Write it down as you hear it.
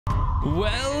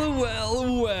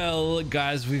Well,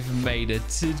 guys, we've made it.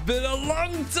 It's been a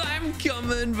long time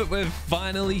coming, but we're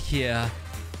finally here.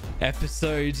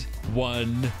 Episode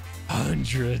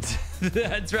 100.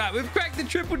 That's right. We've cracked the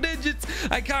triple digits.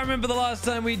 I can't remember the last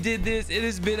time we did this. It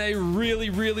has been a really,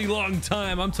 really long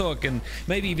time. I'm talking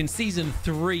maybe even season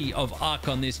 3 of ARK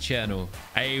on this channel.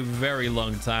 A very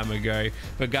long time ago.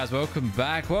 But guys, welcome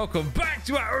back. Welcome back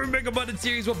to our own Mega Modded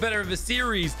series. What better of a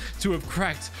series to have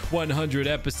cracked 100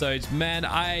 episodes? Man,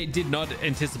 I did not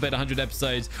anticipate 100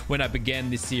 episodes when I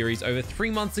began this series over 3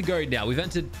 months ago now. We've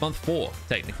entered month 4,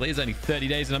 technically. It's only 30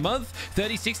 days in a month.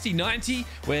 30, 60, 90.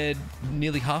 We're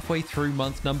nearly halfway through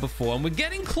month number 4 and we're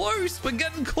getting close.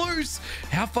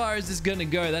 How far is this gonna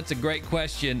go? That's a great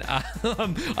question.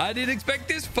 I didn't expect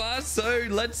this far, so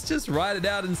let's just ride it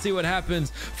out and see what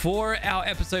happens. For our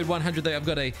episode 100 though, I've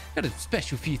got a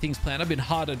special few things planned. I've been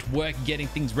hard at work getting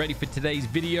things ready for today's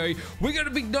video. We're gonna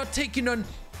be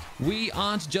we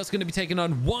aren't just going to be taking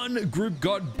on one group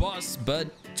god boss, but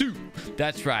 2.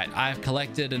 That's right. I've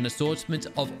collected an assortment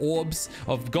of orbs,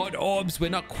 of god orbs. We're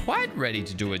not quite ready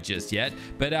to do it just yet,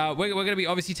 but we're going to be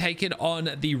obviously taking on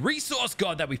the resource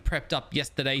god that we prepped up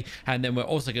yesterday, and then we're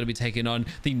also going to be taking on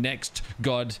the next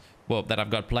god, well, that I've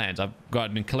got planned. I've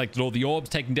gotten and collected all the orbs,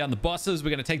 taking down the bosses.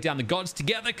 We're going to take down the gods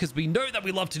together because we know that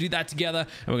we love to do that together,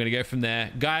 and we're going to go from there.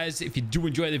 Guys, if you do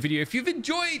enjoy the video, if you've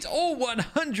enjoyed all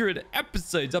 100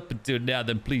 episodes up until now,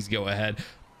 then please go ahead.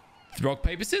 Rock,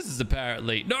 paper, scissors,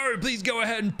 apparently. No, please go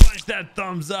ahead and punch that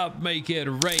thumbs up. Make it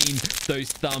rain those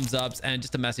thumbs ups. And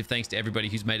just a massive thanks to everybody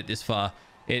who's made it this far.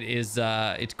 It is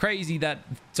it's crazy that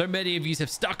so many of you have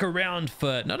stuck around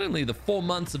for not only the 4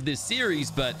 months of this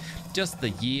series, but just the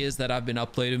years that I've been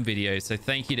uploading videos. So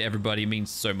thank you to everybody. It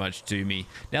means so much to me.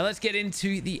 Now let's get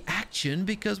into the action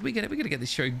because we're gonna get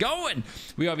this show going.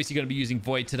 We're obviously gonna be using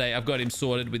Void today. I've got him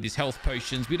sorted with his health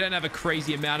potions. We don't have a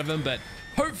crazy amount of them, but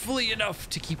hopefully enough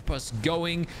to keep us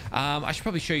going. I should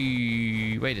probably show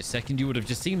you. Wait a second, you would have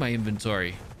just seen my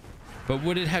inventory, but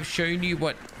would it have shown you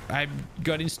what I've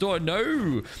got in store?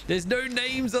 No, there's no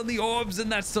names on the orbs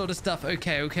and that sort of stuff.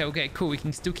 Okay, cool. We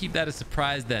can still keep that a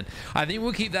surprise then. I think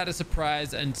we'll keep that a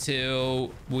surprise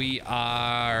until we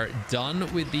are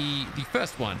done with the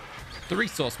first one, the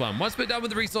resource one. Once we're done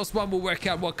with the resource one, we'll work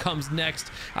out what comes next.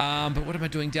 But what am I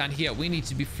doing down here? We need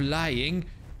to be flying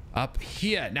up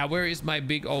here. Now, where is my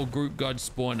big old group god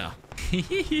spawner?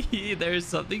 There is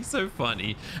something so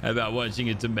funny about watching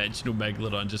a dimensional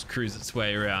megalodon just cruise its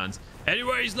way around.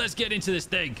 Anyways, let's get into this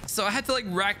thing. So I had to like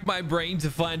rack my brain to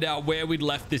find out where we'd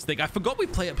left this thing. I forgot we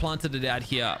planted it out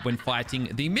here when fighting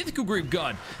the mythical group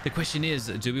god. The question is,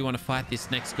 do we want to fight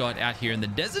this next god out here in the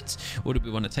desert, or do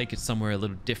we want to take it somewhere a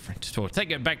little different, or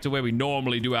take it back to where we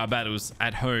normally do our battles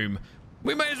at home?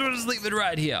 We may as well just leave it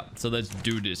right here. So let's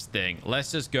do this thing.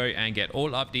 Let's just go and get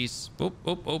all up these.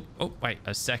 Oh, wait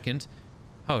a second.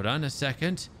 Hold on a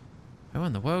second. Who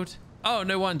in the world? Oh,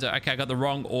 no wonder. Okay, I got the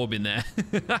wrong orb in there.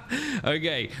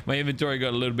 Okay, my inventory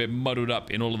got a little bit muddled up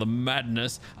in all of the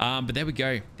madness. But there we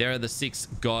go. There are the 6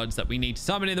 gods that we need to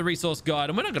summon in the resource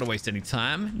god, and we're not going to waste any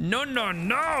time.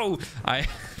 No. I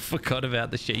forgot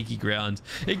about the shaky ground.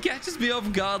 It catches me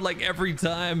off guard like every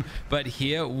time. But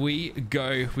here we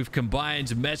go. We've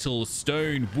combined metal,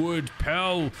 stone, wood,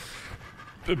 pearl,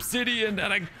 obsidian,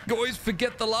 and I always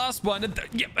forget the last one. And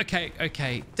yep,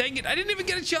 okay. Dang it, I didn't even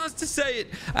get a chance to say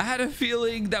it. I had a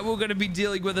feeling that we're going to be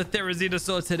dealing with a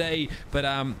Dinosaur today, but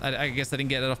I guess I didn't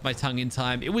get it off my tongue in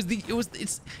time.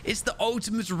 It's the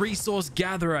ultimate resource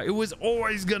gatherer. It was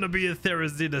always going to be a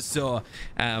Dinosaur.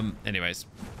 Anyways,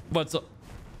 what's up?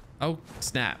 Oh,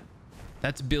 snap.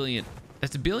 That's a billion.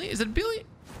 That's a billion? Is it a billion?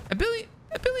 A billion?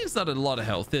 A billion's not a lot of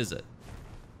health, is it?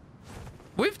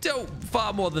 We've dealt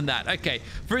far more than that. Okay,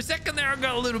 for a second there, I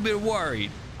got a little bit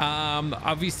worried.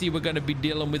 Obviously, we're going to be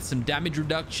dealing with some damage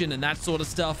reduction and that sort of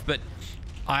stuff, but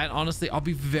I'll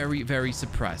be very, very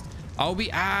surprised. I'll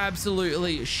be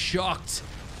absolutely shocked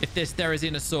if this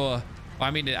Dinosaur. I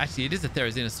mean, actually, it is a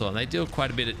Dinosaur, and they deal quite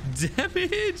a bit of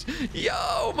damage.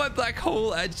 Yo, my black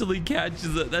hole actually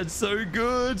catches it. That's so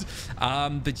good.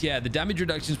 But yeah, the damage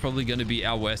reduction is probably going to be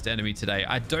our worst enemy today.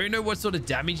 I don't know what sort of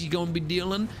damage you're going to be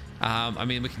dealing. I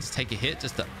mean, we can just take a hit.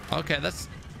 Okay,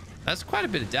 that's quite a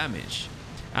bit of damage.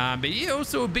 But yeah,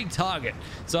 also a big target.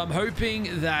 So I'm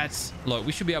hoping that, look,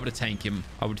 we should be able to tank him,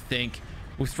 I would think.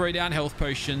 We'll throw down health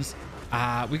potions.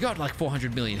 We got like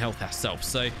 400 million health ourselves,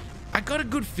 so I got a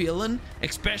good feeling,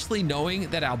 especially knowing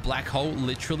that our black hole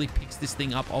literally picks this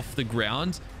thing up off the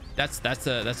ground. That's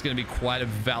going to be quite a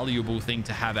valuable thing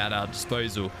to have at our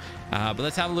disposal. But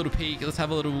let's have a little peek. Let's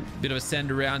have a little bit of a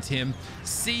send around him,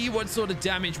 see what sort of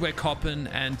damage we're copping.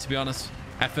 And to be honest,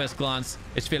 At first glance,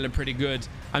 it's feeling pretty good.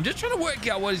 I'm just trying to work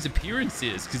out what his appearance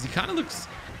is because he kind of looks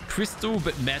crystal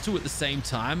but metal at the same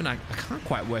time, and I can't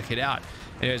quite work it out.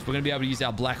 Anyways, we're going to be able to use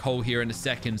our black hole here in a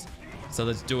second. So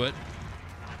let's do it.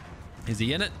 Is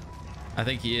he in it? I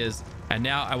think he is. And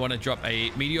now I want to drop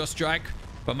a meteor strike,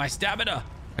 but my stamina.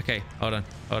 Okay, hold on.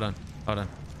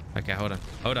 Okay,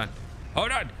 hold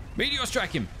on. Meteor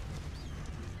strike him.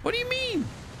 What do you mean?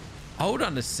 Hold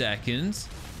on a second.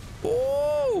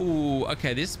 Oh,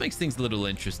 okay. This makes things a little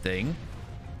interesting.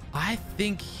 I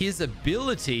think his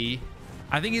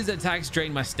attacks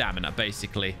drain my stamina,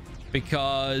 basically.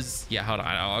 Because, yeah, hold on.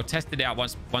 I'll test it out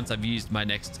once I've used my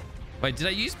next... Wait, did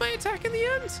I use my attack in the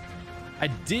end? I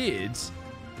did,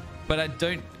 but I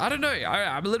don't know.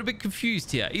 I'm a little bit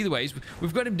confused here. Either ways,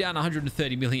 we've got him down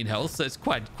 130 million health, so it's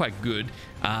quite good.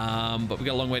 But we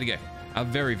got a long way to go. A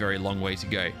very, very long way to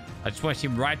go. I just want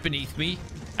him right beneath me,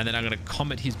 and then I'm going to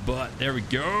comet his butt. There we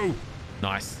go.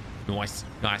 Nice.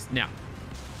 Now,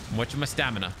 I'm watching my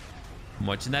stamina. I'm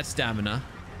watching that stamina.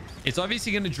 It's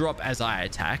obviously going to drop as I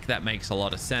attack. That makes a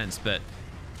lot of sense, but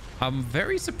I'm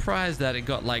very surprised that it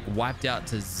got like wiped out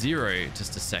to 0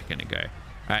 just a second ago.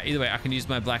 All right, either way, I can use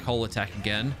my black hole attack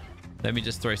again. Let me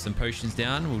just throw some potions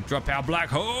down. We'll drop our black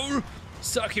hole,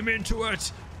 suck him into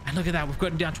it. And look at that. We've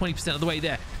got him down 20% of the way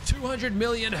there. 200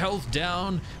 million health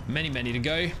down. Many to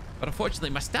go. But unfortunately,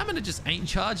 my stamina just ain't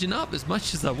charging up as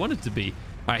much as I want it to be.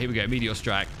 All right, here we go. Meteor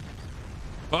strike.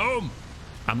 Boom.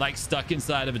 I'm like stuck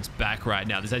inside of its back right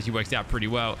now. This actually works out pretty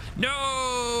well.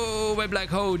 No, my black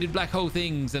hole did black hole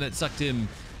things and it sucked him.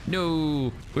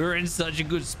 No, we were in such a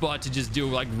good spot to just do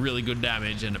like really good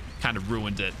damage and it kind of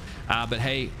ruined it. But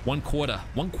hey, one quarter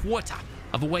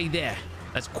of a way there.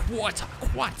 That's quarter.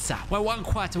 We're 1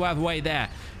 quarter of a way there.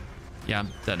 Yeah,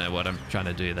 don't know what I'm trying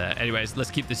to do there. Anyways,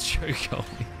 let's keep this show going.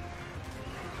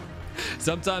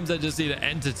 Sometimes I just need to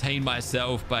entertain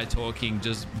myself by talking,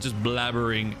 just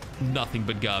blabbering nothing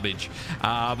but garbage.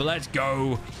 But let's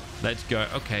go.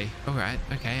 Okay, all right.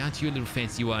 Okay, aren't you a little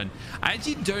fancy one? I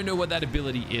actually don't know what that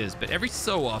ability is, but every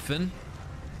so often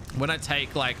when I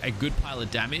take like a good pile of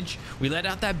damage, we let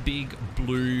out that big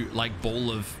blue like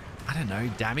ball of, I don't know,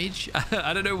 damage.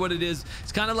 I don't know what it is.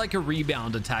 It's kind of like a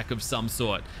rebound attack of some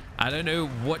sort. I don't know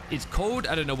what it's called.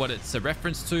 I don't know what it's a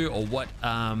reference to or what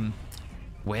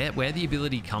where the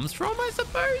ability comes from, I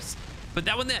suppose. But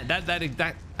that one there,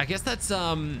 that I guess that's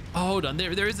oh, hold on,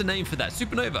 there is a name for that.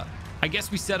 Supernova. I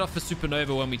guess we set off a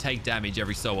supernova when we take damage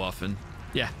every so often.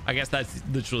 Yeah, I guess that's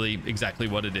literally exactly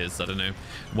what it is. I don't know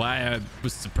why I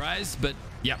was surprised, but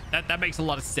yeah, that makes a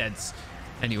lot of sense.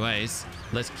 Anyways,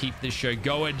 let's keep this show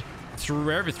going.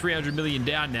 We're over 300 million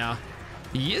down now.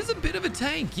 He is a bit of a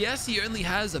tank. Yes, he only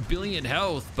has 1 billion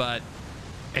health, but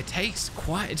it's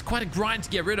quite a grind to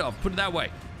get rid of. Put it that way.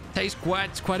 It takes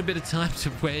quite a bit of time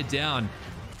to wear down.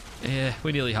 Yeah,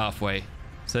 we're nearly halfway.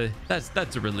 So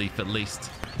that's a relief at least.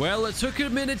 Well, it took a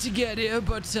minute to get here,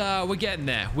 but we're getting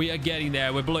there. We are getting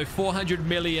there. We're below 400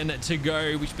 million to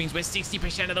go, which means we're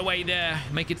 60% of the way there.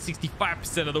 Make it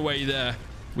 65% of the way there.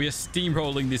 We are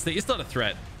steamrolling this thing. It's not a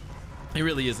threat. It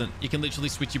really isn't. You can literally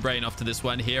switch your brain off to this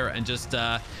one here and just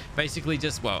basically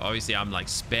just, well, obviously I'm like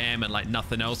spam and like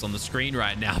nothing else on the screen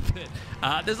right now,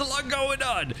 but there's a lot going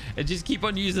on. And just keep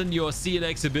on using your C and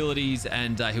X abilities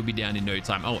and he'll be down in no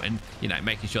time. Oh, and you know,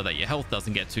 making sure that your health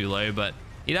doesn't get too low, but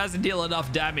he doesn't deal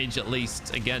enough damage, at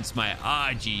least against my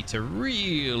RG, to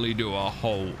really do a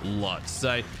whole lot.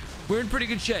 So we're in pretty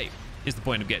good shape is the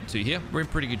point I'm getting to here. We're in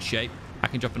pretty good shape. I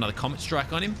can drop another comet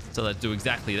strike on him. So let's do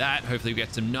exactly that. Hopefully we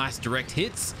get some nice direct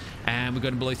hits. And we've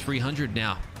got him below 300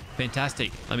 now.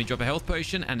 Fantastic. Let me drop a health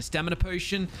potion and a stamina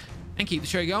potion and keep the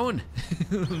show going.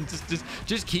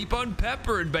 just keep on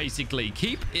peppering, basically.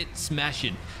 Keep it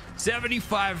smashing.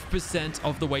 75%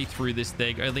 of the way through this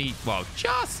thing. Only, well,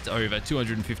 just over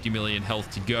 250 million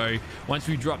health to go. Once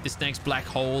we drop this next black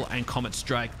hole and comet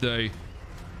strike, though,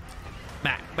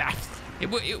 it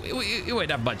won't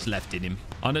have much left in him.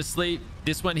 Honestly,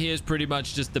 this one here is pretty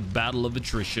much just the battle of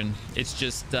attrition. It's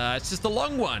just a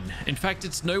long one. In fact,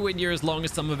 it's nowhere near as long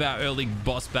as some of our early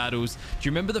boss battles. Do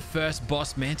you remember the first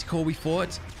boss Manticore we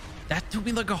fought? That took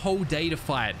me like a whole day to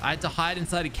fight. I had to hide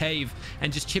inside a cave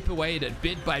and just chip away at it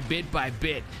bit by bit by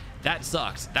bit. That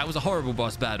sucked. That was a horrible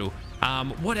boss battle.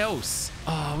 What else?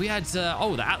 Oh, we had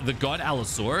the god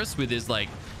Allosaurus with his like,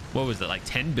 what was it, like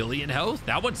 10 billion health?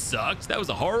 That one sucked. That was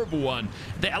a horrible one.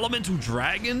 The elemental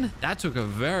dragon, that took a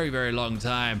very, very long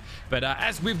time. But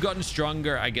as we've gotten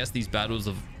stronger, I guess these battles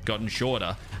have gotten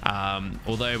shorter.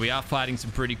 Although we are fighting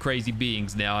some pretty crazy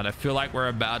beings now, and I feel like we're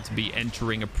about to be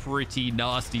entering a pretty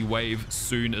nasty wave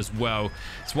soon as well.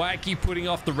 That's why I keep putting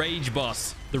off the rage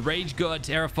boss. The rage god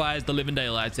terrifies the living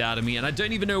daylights out of me, and I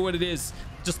don't even know what it is.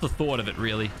 Just the thought of it,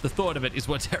 really. The thought of it is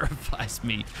what terrifies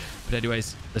me. But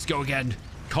anyways, let's go again.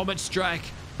 Comet strike,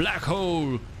 black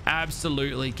hole.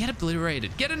 Absolutely. Get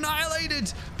obliterated. Get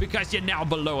annihilated, because you're now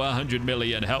below 100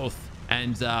 million health.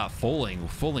 And falling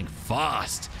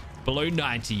fast. Below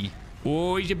 90.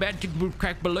 Oh, he's about to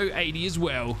crack below 80 as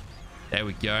well. There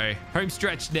we go. Home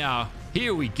stretch now.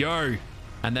 Here we go.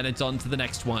 And then it's on to the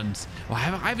next ones. Well, I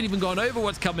haven't even gone over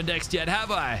what's coming next yet,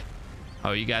 have I?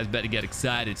 Oh, you guys better get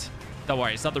excited. Don't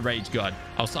worry, it's not the rage god.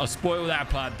 I'll spoil that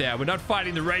part there. We're not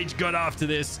fighting the rage god after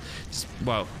this.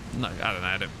 Well, no, I don't know.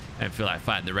 I don't feel like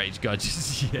fighting the rage god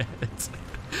just yet.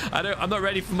 I'm not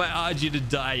ready for my Argy to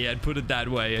die yet, put it that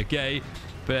way, okay?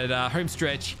 But home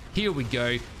stretch, here we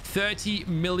go. 30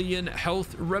 million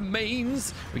health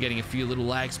remains. We're getting a few little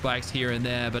lag spikes here and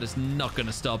there, but it's not going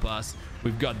to stop us.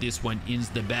 We've got this one in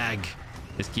the bag.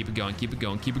 Let's keep it going, keep it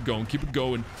going, keep it going, keep it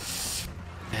going.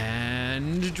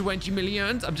 And 20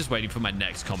 millions. I'm just waiting for my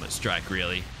next comet strike,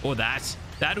 really. Or that.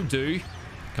 That'll do.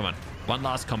 Come on. One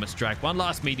last comet strike. One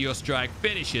last meteor strike.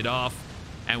 Finish it off.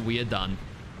 And we are done.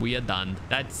 We are done.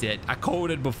 That's it. I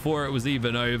called it before it was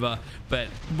even over, but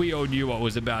we all knew what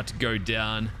was about to go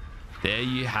down. There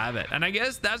you have it. And I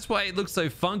guess that's why it looks so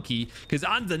funky, because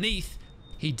underneath,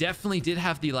 he definitely did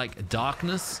have the, like,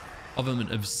 darkness of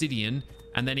an obsidian.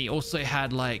 And then he also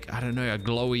had, like, I don't know, a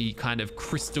glowy kind of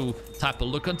crystal type of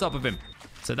look on top of him.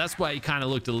 So that's why he kind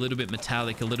of looked a little bit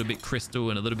metallic, a little bit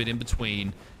crystal, and a little bit in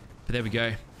between. But there we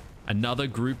go. Another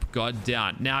group god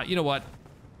down. Now, you know what?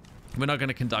 We're not going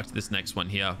to conduct this next one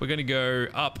here. We're going to go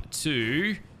up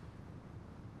to...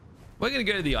 We're going to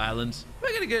go to the island. We're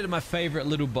going to go to my favorite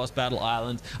little boss battle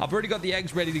island. I've already got the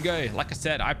eggs ready to go. Like I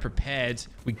said, I prepared.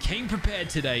 We came prepared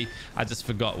today. I just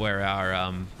forgot where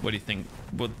our, what do you think?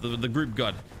 What the group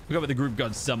god. I forgot where the group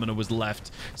god summoner was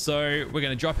left. So we're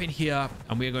going to drop in here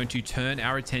and we are going to turn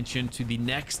our attention to the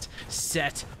next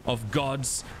set of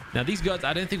gods. Now, these gods,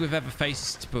 I don't think we've ever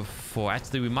faced before.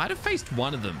 Actually, we might have faced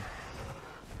one of them.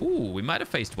 Ooh, we might have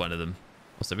faced one of them.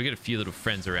 Also, we got a few little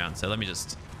friends around, so let me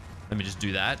just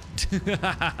do that.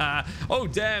 Oh,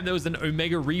 damn, there was an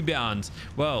Omega Rebound.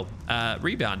 Well,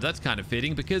 Rebound, that's kind of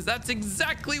fitting because that's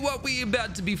exactly what we're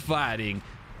about to be fighting.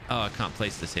 Oh, I can't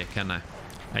place this here, can I?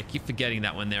 I keep forgetting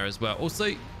that one there as well.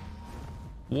 Also,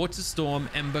 Water Storm,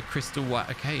 Ember, Crystal,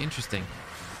 White. Okay, interesting.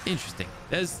 Interesting.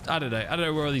 There's, I don't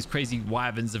know where all these crazy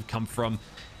wyverns have come from.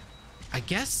 I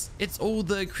guess it's all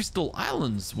the Crystal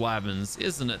Islands wyverns,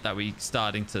 isn't it, that we're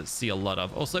starting to see a lot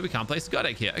of. Also, we can't place a god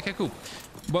egg here. Okay, cool.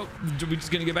 Well, we're just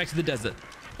going to go back to the desert.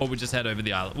 Or we'll just head over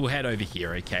the island. We'll head over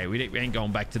here, okay? We ain't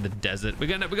going back to the desert. We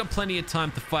got plenty of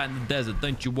time to fight in the desert,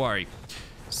 don't you worry.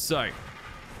 So,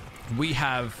 we're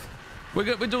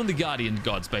doing the Guardian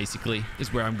gods, basically,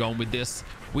 is where I'm going with this.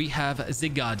 We have the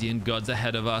Guardian gods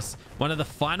ahead of us. One of the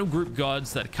final group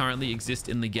gods that currently exist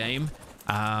in the game.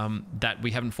 That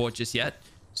we haven't fought just yet,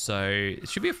 so it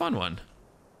should be a fun one.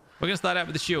 We're gonna start out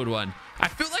with the shield one. I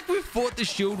feel like we've fought the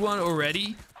shield one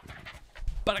already,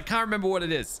 but I can't remember what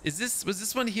it is. Was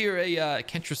this one here a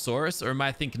Kentrosaurus, or am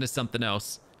I thinking of something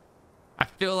else? I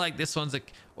feel like this one's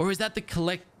or is that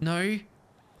the no, I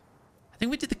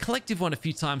think we did the collective one a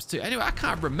few times too. Anyway, I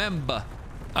can't remember.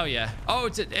 Oh yeah, oh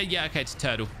it's yeah, okay, it's a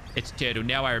turtle. It's a turtle.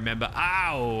 Now I remember.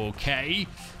 Okay.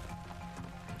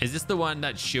 Is this the one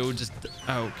that shield just...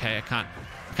 Oh, okay, I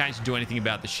can't do anything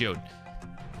about the shield.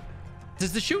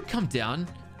 Does the shield come down?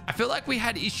 I feel like we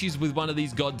had issues with one of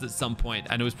these gods at some point,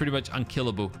 and it was pretty much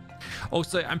unkillable.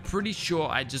 Also, I'm pretty sure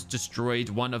I just destroyed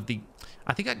one of the...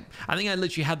 I think I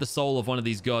literally had the soul of one of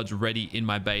these gods ready in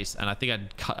my base, and I think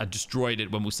I destroyed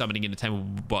it when we were summoning in the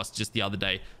Tame boss just the other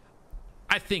day.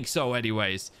 I think so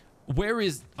anyways. Where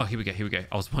is... Oh, here we go.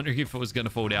 I was wondering if it was going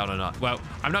to fall down or not. Well,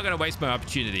 I'm not going to waste my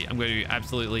opportunity. I'm going to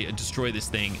absolutely destroy this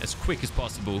thing as quick as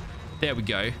possible. There we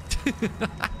go.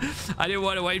 I didn't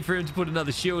want to wait for him to put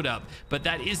another shield up. But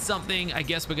that is something I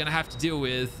guess we're going to have to deal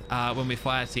with when we're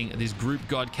fighting this group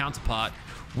god counterpart.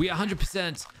 We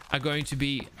 100% are going to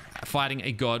be fighting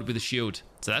a god with a shield.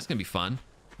 So that's going to be fun.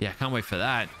 Yeah, I can't wait for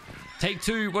that. Take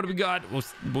two. What do we got?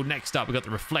 Well, next up, we got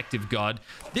the reflective god.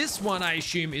 This one, I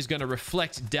assume, is going to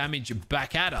reflect damage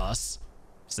back at us.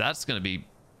 So that's going to be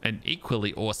an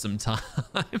equally awesome time.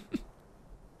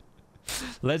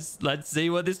 Let's see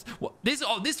what this...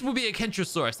 this will be a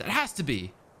Kentrosaurus. It has to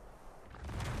be.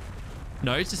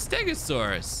 No, it's a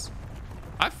Stegosaurus.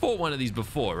 I fought one of these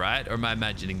before, right? Or am I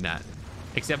imagining that?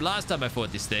 Except last time I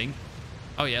fought this thing.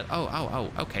 Oh, yeah.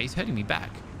 Oh, okay. He's hurting me back.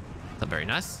 Not very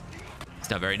nice. It's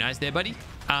not very nice there, buddy.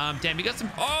 Damn, you got some...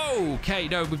 Oh, okay.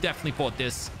 No, we've definitely fought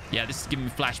this. Yeah, this is giving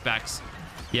me flashbacks.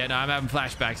 Yeah, no, I'm having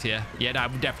flashbacks here. Yeah, no,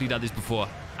 I've definitely done this before.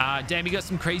 Damn, you got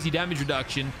some crazy damage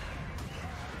reduction.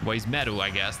 Well, he's metal,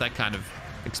 I guess. That kind of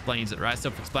explains it, right?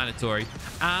 Self-explanatory.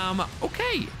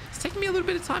 Okay. It's taking me a little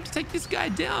bit of time to take this guy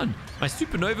down. My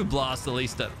supernova blast, at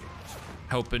least,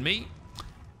 helping me.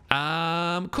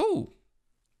 Cool.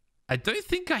 I don't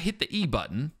think I hit the E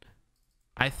button.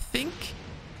 I think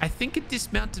it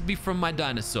dismounted me from my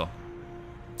dinosaur.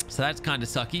 So that's kind of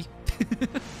sucky.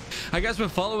 I guess we're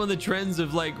following the trends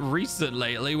of like recent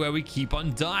lately where we keep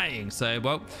on dying. So,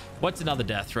 well, what's another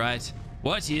death, right?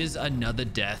 What is another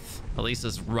death? At least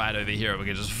it's right over here. We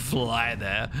can just fly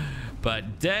there.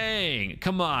 But dang,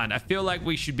 come on. I feel like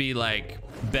we should be like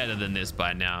better than this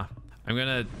by now. I'm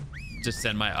going to just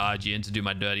send my RG in to do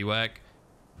my dirty work.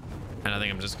 And I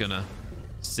think I'm just going to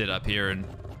sit up here and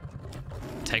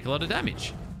take a lot of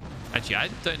damage. Actually, I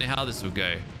don't know how this will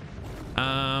go.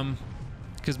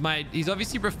 Because he's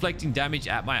obviously reflecting damage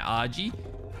at my RG.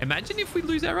 Imagine if we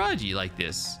lose our RG like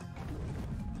this.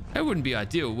 That wouldn't be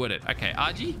ideal, would it? Okay,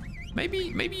 RG,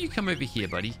 maybe you come over here,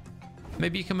 buddy.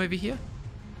 Maybe you come over here.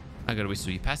 I gotta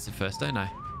whistle you passive first, don't I?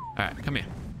 All right, come here.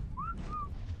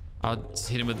 I'll just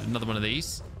hit him with another one of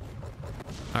these.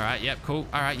 All right, yep, cool.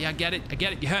 All right, yeah, I get it.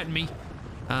 You're hurting me.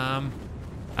 I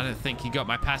don't think he got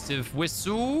my passive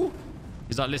whistle.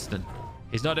 He's not listening.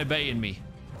 He's not obeying me.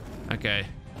 Okay.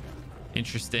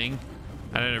 Interesting.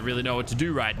 I don't really know what to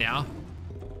do right now.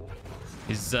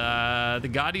 The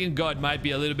guardian god might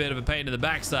be a little bit of a pain in the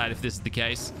backside if this is the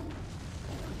case.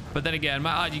 But then again,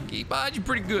 my RG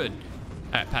pretty good.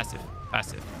 All right, passive.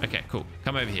 Okay, cool.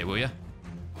 Come over here, will you?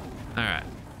 All right.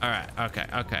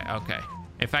 Okay.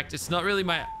 In fact, it's not really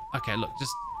my... Okay, look,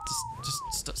 just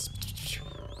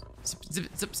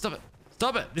stop it.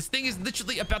 Stop it. This thing is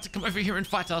literally about to come over here and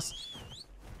fight us.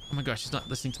 Oh my gosh, he's not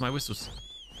listening to my whistles.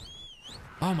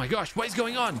 Oh my gosh, what is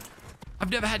going on? I've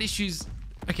never had issues.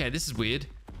 Okay, this is weird.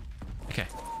 Okay.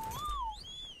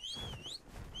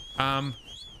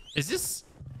 Is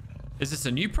this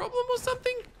a new problem or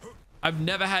something? I've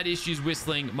never had issues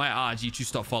whistling my RG to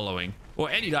stop following. Or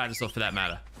any dinosaur for that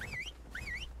matter.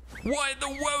 What in the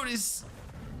world is...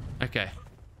 Okay.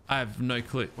 I have no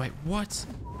clue. Wait, what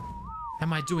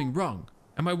am I doing wrong?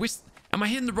 Am I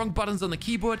hitting the wrong buttons on the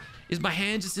keyboard? Is my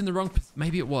hand just in the wrong...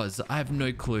 Maybe it was. I have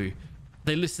no clue.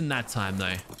 They listened that time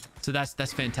though. So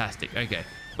that's fantastic. Okay.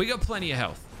 We got plenty of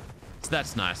health. So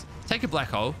that's nice. Take a black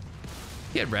hole.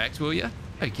 Get wrecked, will you?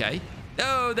 Okay.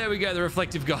 Oh, there we go. The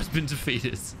reflective god's been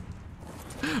defeated.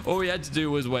 All we had to do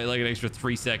was wait like an extra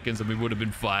 3 seconds and we would have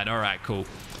been fine. All right, cool.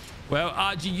 Well,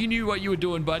 RG, you knew what you were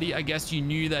doing, buddy. I guess you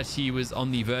knew that he was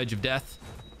on the verge of death.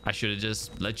 I should have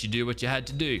just let you do what you had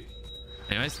to do.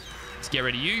 Anyways, let's get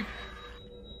rid of you.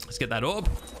 Let's get that orb.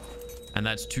 And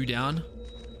that's 2 down.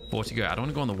 4 to go. I don't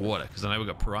want to go on the water because I know we've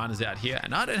got piranhas out here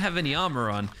and I don't have any armor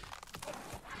on.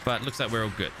 But it looks like we're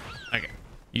all good. Okay.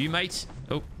 You, mate.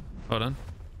 Oh, hold on.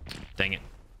 Dang it.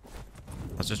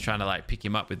 I was just trying to like pick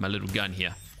him up with my little gun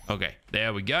here. Okay,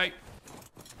 there we go.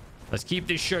 Let's keep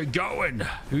this show going.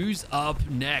 Who's up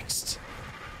next?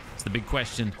 It's the big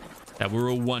question that we're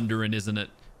all wondering, isn't it?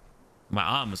 My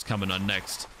arm is coming on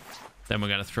next. Then we're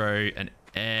going to throw an...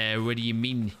 what do you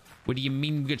mean? What do you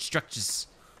mean good structures?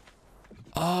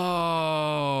 Oh.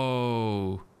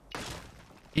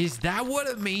 Is that what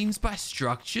it means by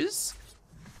structures?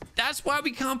 That's why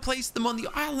we can't place them on the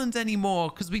island anymore,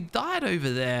 because we died over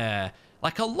there.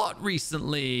 Like a lot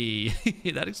recently.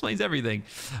 That explains everything.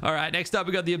 All right, next up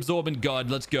we got the absorbent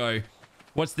god. Let's go.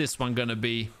 What's this one gonna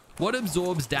be? What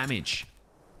absorbs damage?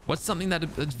 What's something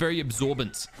that's very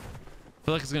absorbent? I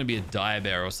feel like it's gonna be a dire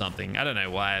bear or something. I don't know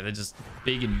why. They're just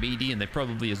big and meaty and they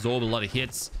probably absorb a lot of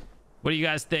hits. What do you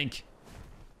guys think?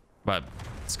 But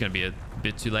it's gonna be a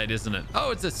bit too late, isn't it? Oh,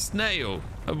 it's a snail.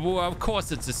 Well, of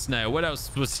course it's a snail. What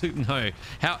else was it? No.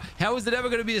 How is it ever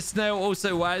gonna be a snail?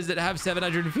 Also, why does it have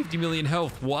 750 million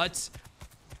health? What?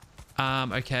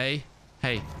 Okay.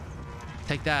 Hey,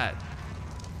 take that.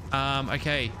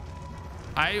 Okay.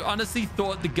 I honestly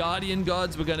thought the guardian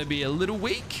gods were gonna be a little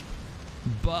weak,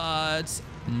 but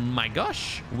my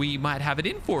gosh, we might have it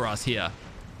in for us here.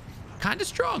 Kind of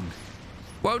strong.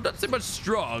 Well, not so much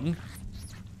strong.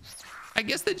 I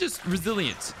guess they're just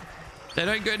resilient. They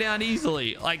don't go down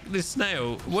easily like this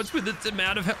snail. What's with its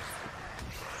amount of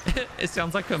health? It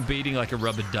sounds like I'm beating like a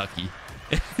rubber ducky.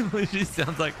 It literally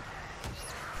sounds like...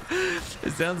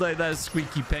 It sounds like that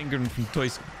squeaky penguin from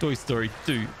Toy Story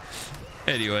 2.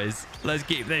 Anyways, let's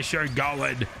keep this show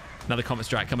going. Another comet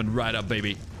strike coming right up,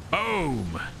 baby.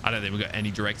 Boom! I don't think we got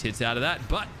any direct hits out of that,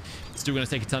 but still going to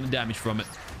take a ton of damage from it.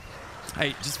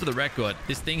 Hey, just for the record,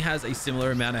 this thing has a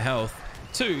similar amount of health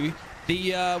to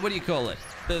the, what do you call it?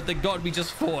 The god we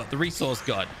just fought, the resource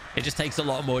god. It just takes a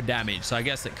lot more damage. So I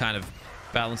guess it kind of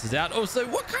balances out. Also,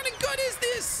 what kind of god is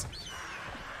this?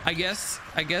 I guess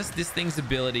this thing's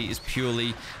ability is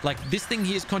purely like this thing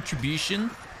here's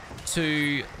contribution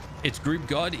to its group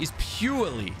god is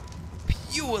purely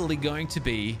going to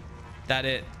be that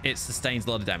it sustains a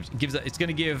lot of damage. It's going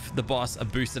to give the boss a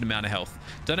boosted amount of health.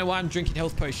 Don't know why I'm drinking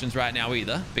health potions right now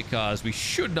either, because we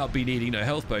should not be needing no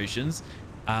health potions.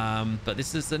 But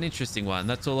this is an interesting one.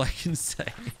 That's all I can say.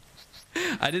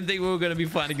 I didn't think we were going to be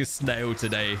finding a snail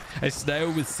today. A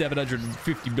snail with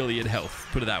 750 million health.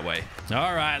 Put it that way.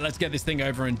 All right, let's get this thing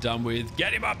over and done with.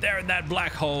 Get him up there in that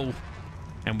black hole.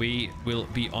 And we will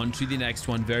be on to the next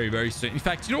one very, very soon. In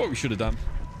fact, you know what we should have done?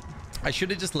 I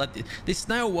should have just let this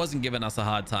snail wasn't giving us a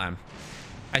hard time.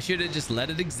 I should have just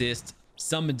let it exist,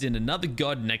 summoned in another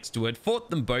god next to it, fought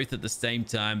them both at the same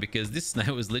time, because this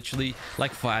snail was literally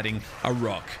like fighting a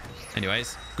rock.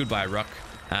 Anyways, goodbye, rock.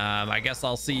 I guess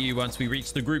I'll see you once we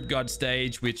reach the group god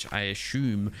stage, which I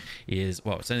assume is,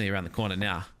 well, it's only around the corner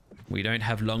now. We don't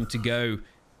have long to go.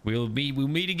 We'll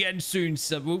meet again soon.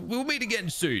 So we'll meet again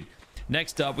soon.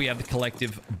 Next up, we have the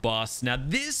collective boss. Now,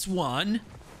 this one,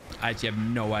 I actually have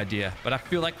no idea, but I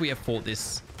feel like we have fought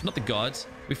this. Not the gods.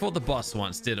 We fought the boss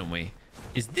once, didn't we?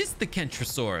 Is this the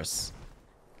Kentrosaurus?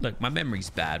 Look, my memory's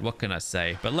bad. What can I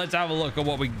say? But let's have a look at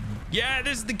what we... Yeah,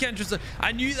 this is the Kentrosaurus.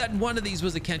 I knew that one of these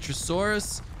was a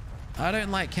Kentrosaurus. I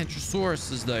don't like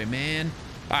Kentrosauruses though, man.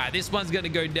 All right, this one's going to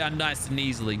go down nice and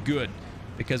easily. Good.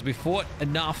 Because we fought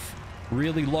enough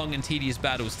really long and tedious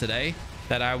battles today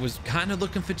that I was kind of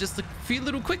looking for just a few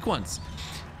little quick ones.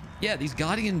 Yeah, these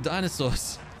guardian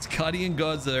dinosaurs. These guardian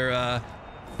gods are...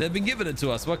 they've been giving it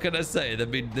to us. What can I say? They've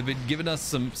been giving us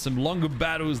some longer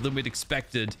battles than we'd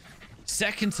expected.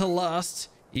 Second to last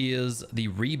is the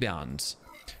rebound.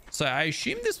 So I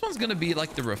assume this one's going to be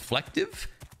like the reflective,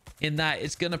 in that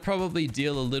it's going to probably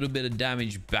deal a little bit of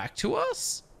damage back to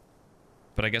us.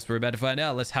 But I guess we're about to find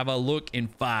out. Let's have a look in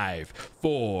 5,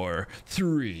 4,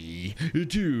 3,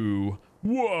 2,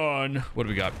 1. What do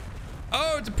we got?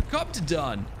 Oh, it's a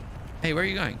Procoptodon. Hey, where are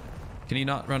you going? Can you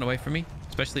not run away from me?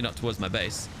 Especially not towards my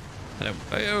base. I don't...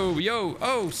 Oh, yo.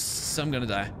 Oh, I'm going to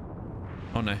die.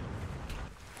 Oh, no.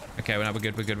 Okay, well, now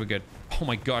we're good. Oh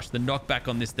my gosh, the knockback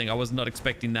on this thing. I was not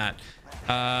expecting that.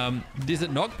 Is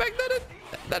it knockback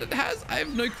that it has? I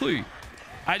have no clue.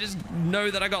 I just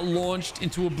know that I got launched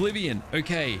into oblivion.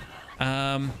 Okay.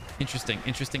 Interesting.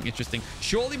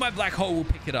 Surely my black hole will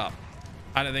pick it up.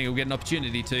 I don't think it'll get an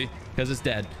opportunity to, because it's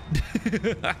dead.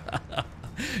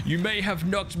 You may have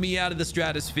knocked me out of the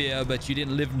stratosphere, but you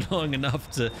didn't live long enough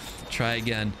to try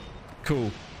again. Cool.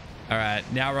 All right,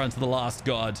 now we're on to the last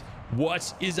god.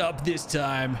 What is up this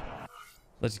time?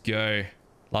 Let's go.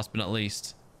 Last but not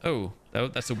least. Oh,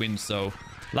 that's a win. So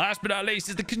last but not least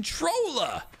is the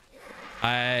controller.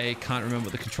 I can't remember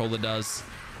what the controller does.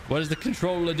 What does the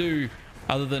controller do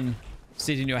other than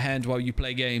sit in your hand while you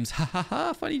play games? Ha ha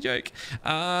ha, funny joke.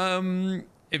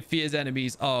 It fears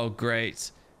enemies. Oh,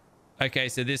 great. Okay,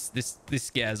 so this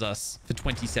scares us for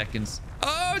 20 seconds.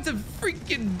 Oh, it's a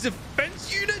freaking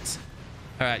defense unit.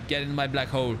 All right, get in my black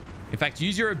hole. In fact,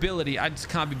 use your ability. I just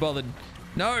can't be bothered.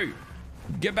 No.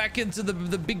 Get back into the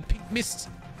big pink mist.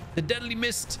 The deadly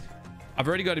mist. I've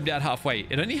already got him down halfway.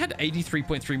 It only had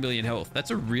 83.3 million health.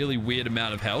 That's a really weird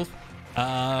amount of health.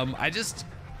 I just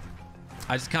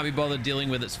can't be bothered dealing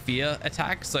with its fear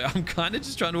attack. So I'm kind of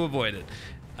just trying to avoid it.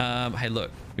 Hey, look.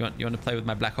 You want to play with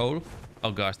my black hole?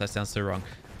 Oh, gosh. That sounds so wrong.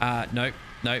 No.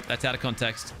 That's out of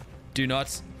context. Do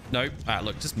not. Nope. All right,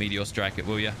 look. Just meteor strike it,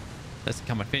 will you? Let's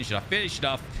come on. Finish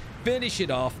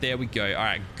it off. There we go. All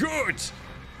right, good.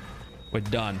 We're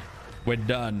done.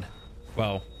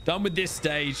 Well, done with this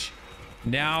stage.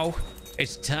 Now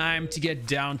it's time to get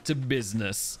down to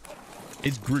business.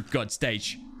 It's group god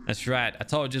stage. That's right. I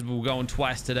told you we were going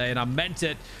twice today, and I meant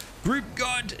it. Group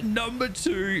god number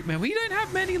 2. Man, we don't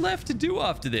have many left to do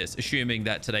after this, assuming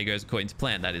that today goes according to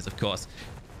plan. That is, of course.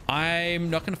 I'm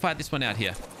not going to fight this one out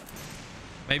here.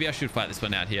 Maybe I should fight this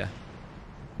one out here.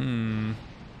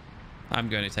 I'm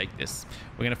going to take this.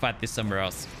 We're going to fight this somewhere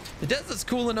else. The desert's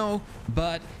cool and all,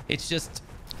 but it's a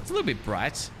little bit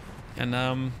bright. And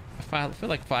I feel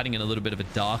like fighting in a little bit of a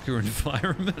darker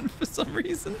environment for some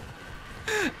reason.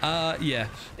 Yeah.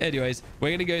 Anyways, we're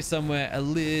going to go somewhere a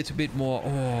little bit more... Oh,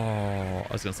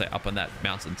 I was going to say up on that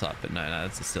mountaintop, but no,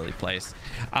 that's a silly place.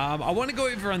 I want to go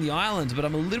over on the island, but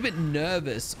I'm a little bit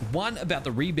nervous. One, about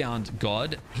the rebound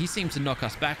god. He seems to knock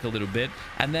us back a little bit.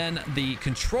 And then the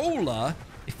controller...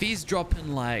 If he's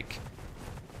dropping like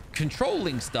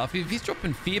controlling stuff, if he's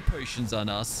dropping fear potions on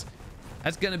us,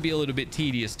 That's going to be a little bit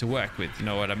tedious to work with. You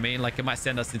know what I mean? Like, it might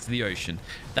send us into the ocean.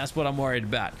 That's what I'm worried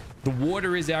about. The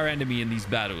water is our enemy in these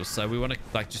battles, so we want to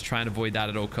like just try and avoid that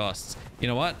at all costs. You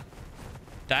know what?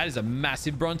 That is a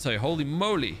massive Bronto. Holy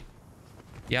moly.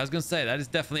 Yeah, I was going to say, that is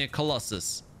definitely a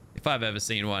Colossus, if I've ever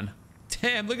seen one.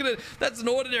 Damn, look at it. That's an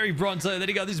ordinary Bronto. Then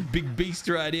you got this big beast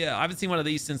right here. I haven't seen one of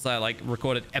these since I like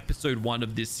recorded episode 1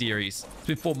 of this series. It's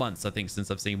been 4 months, I think, since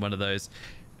I've seen one of those.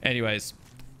 Anyways,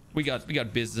 we got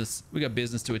business. We got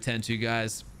business to attend to,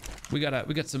 guys. We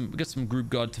got some group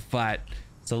god to fight.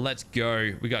 So let's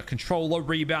go. We got controller,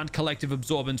 rebound, collective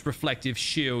absorbance, reflective,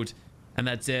 shield, and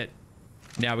that's it.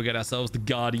 Now we got ourselves the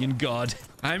guardian god.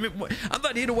 I'm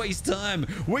not here to waste time.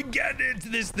 We're getting into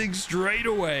this thing straight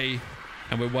away.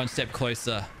 And we're one step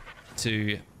closer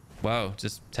to, well,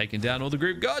 just taking down all the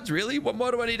group gods, really. What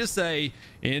more do I need to say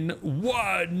in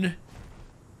one?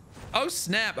 Oh,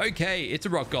 snap. Okay, it's a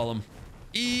rock golem.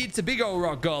 It's a big old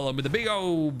rock golem with a big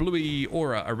old bluey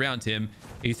aura around him.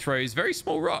 He throws very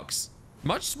small rocks.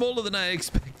 Much smaller than I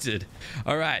expected.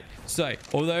 All right, so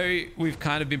although we've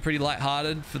kind of been pretty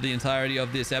lighthearted for the entirety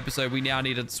of this episode, we now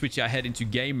need to switch our head into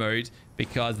game mode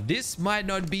because this might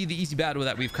not be the easy battle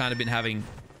that we've kind of been having,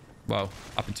 well,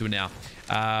 up until now.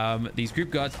 These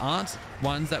group gods aren't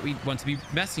ones that we want to be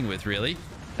messing with, really.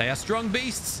 They are strong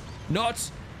beasts, not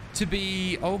to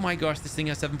be... Oh my gosh, this thing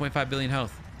has 7.5 billion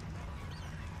health.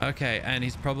 Okay, and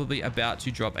he's probably about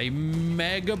to drop a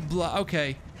mega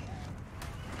Okay.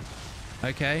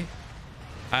 Okay.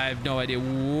 I have no idea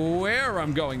where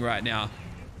I'm going right now.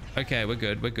 Okay, we're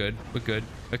good. We're good. We're good.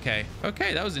 Okay.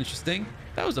 Okay, that was interesting.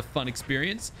 That was a fun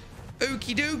experience.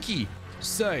 Okie dokie.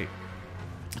 So,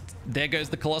 there goes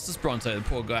the Colossus Bronto, the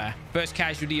poor guy. First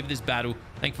casualty of this battle.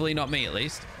 Thankfully, not me, at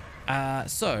least.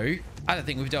 So, I don't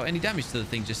think we've dealt any damage to the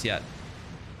thing just yet.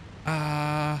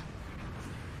 Has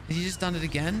he just done it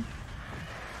again?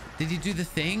 Did he do the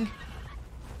thing?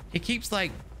 He keeps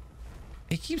like...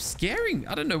 He keeps scaring.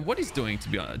 I don't know what he's doing, to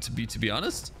be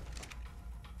honest.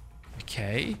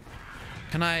 Okay.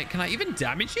 Can I even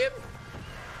damage him?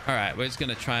 All right, we're just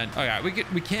gonna try and... All right,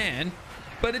 we can,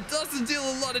 but it doesn't deal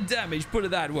a lot of damage. Put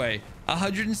it that way.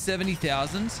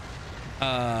 170,000.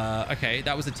 Okay,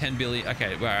 that was a 10 billion.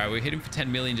 Okay, all right, we hit him for 10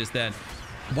 million just then.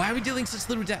 Why are we dealing such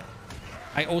little damage?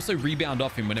 I also rebound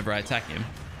off him whenever I attack him.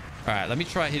 All right, let me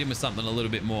try hit him with something a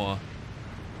little bit more.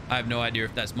 I have no idea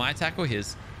if that's my attack or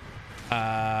his.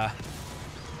 I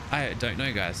don't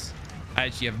know, guys. I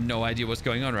actually have no idea what's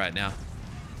going on right now.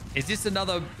 Is this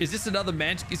the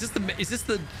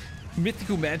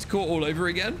mythical manticore all over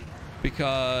again?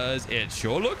 Because it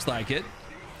sure looks like it.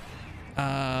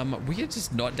 We are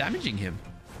just not damaging him.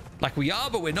 Like we are,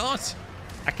 but we're not.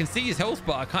 I can see his health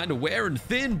bar kind of wearing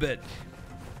thin, but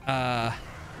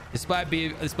this might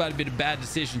have been a bad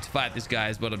decision to fight this guy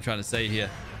is what I'm trying to say here.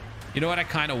 You know what I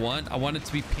kind of want? I want it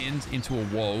to be pinned into a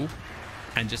wall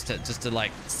and just to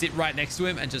like sit right next to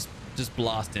him and just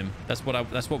blast him. That's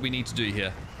what we need to do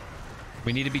here.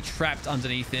 We need to be trapped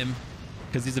underneath him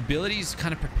because his abilities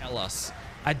kind of propel us.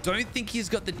 I don't think he's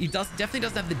got the... definitely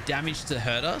doesn't have the damage to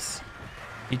hurt us.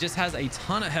 He just has a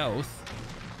ton of health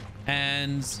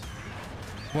and...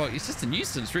 Well, it's just a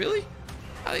nuisance, really.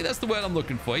 I think that's the word I'm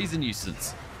looking for. He's a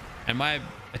nuisance. And my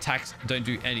attacks don't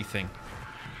do anything.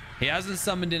 He hasn't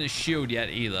summoned in a shield yet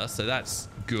either, so that's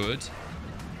good.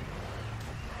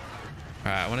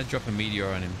 All right, I want to drop a meteor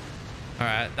on him. All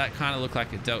right, that kind of looked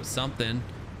like it dealt something,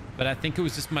 but I think it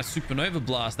was just my supernova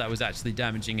blast that was actually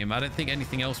damaging him. I don't think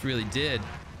anything else really did.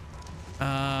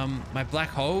 My black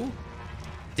hole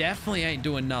definitely ain't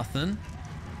doing nothing.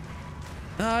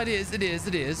 Oh, it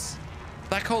is.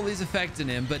 Black hole is affecting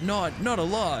him, but not a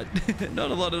lot. Not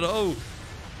a lot at all.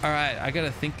 All right, I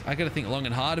gotta think long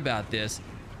and hard about this.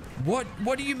 What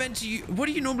do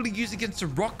you normally use against a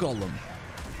rock golem?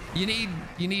 You need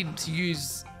to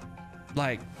use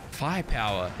like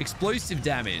firepower, explosive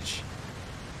damage.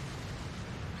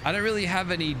 I don't really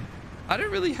have any.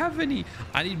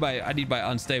 I need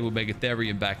my unstable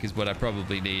Megatherium back is what I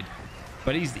probably need.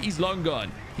 But he's long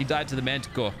gone. He died to the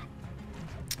Manticore.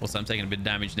 Also, I'm taking a bit of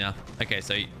damage now. Okay,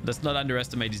 so let's not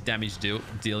underestimate his damage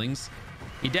dealings.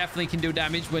 He definitely can deal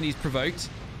damage when he's provoked.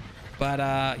 But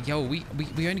yo, we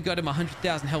only got him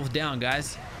 100,000 health down,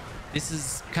 guys. This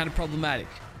is kind of problematic.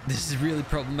 This is really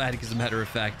problematic, as a matter of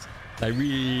fact. Like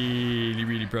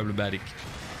really problematic.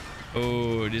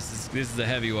 Oh, this is a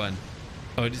heavy one.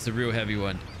 Oh, this is a real heavy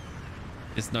one.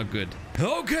 It's not good.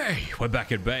 Okay, we're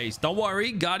back at base. Don't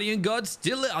worry, Guardian God's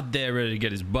still out there ready to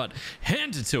get his butt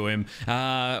handed to him.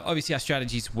 Obviously, our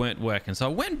strategies weren't working, so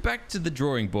I went back to the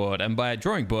drawing board. And by a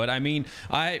drawing board, I mean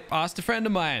I asked a friend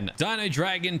of mine, Dino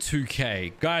Dragon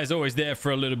 2K. Guy's always there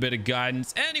for a little bit of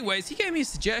guidance. Anyways, he gave me a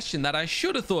suggestion that I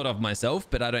should have thought of myself,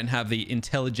 but I don't have the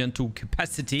intelligental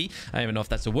capacity. I don't even know if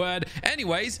that's a word.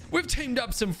 Anyways, we've teamed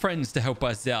up some friends to help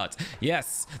us out.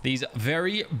 Yes, these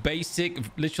very basic,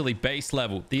 literally base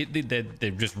level.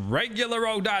 They're just regular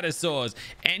old dinosaurs.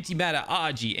 Antimatter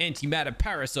Argy, Antimatter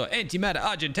Parasaur, Antimatter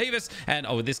Argentavis, and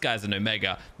oh, this guy's an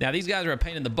Omega. Now, these guys are a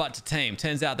pain in the butt to tame.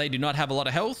 Turns out they do not have a lot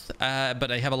of health, but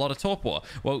they have a lot of torpor.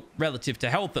 Well, relative to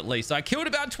health, at least. So I killed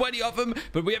about 20 of them,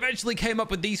 but we eventually came up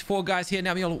with these 4 guys here.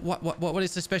 Now, what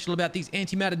is so special about these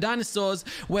antimatter dinosaurs?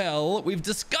 Well, we've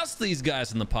discussed these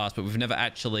guys in the past, but we've never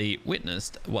actually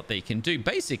witnessed what they can do.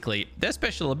 Basically, their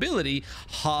special ability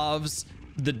halves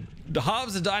the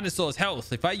dinosaur's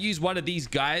health. If I use one of these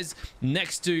guys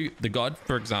next to the god,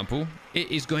 for example,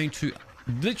 it is going to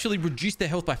literally reduce their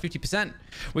health by 50%,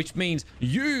 which means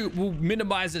you will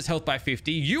minimize its health by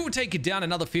 50. You will take it down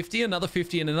another 50, another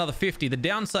 50, and another 50. The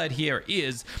downside here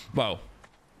is, well,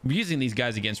 using these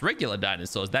guys against regular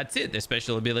dinosaurs, that's it. Their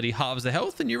special ability halves the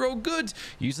health and you're all good.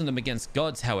 Using them against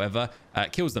gods, however,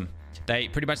 kills them. They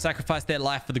pretty much sacrifice their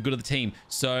life for the good of the team.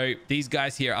 So these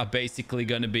guys here are basically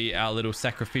going to be our little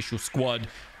sacrificial squad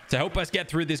to help us get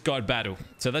through this god battle.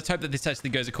 So let's hope that this actually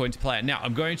goes according to plan. Now,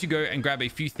 I'm going to go and grab a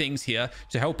few things here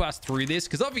to help us through this,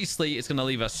 because obviously it's going to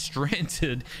leave us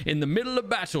stranded in the middle of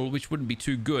battle, which wouldn't be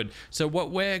too good. So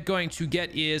what we're going to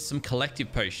get is some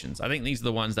collective potions. I think these are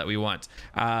the ones that we want.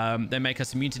 They make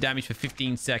us immune to damage for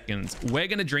 15 seconds. We're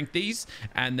going to drink these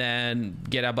and then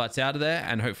get our butts out of there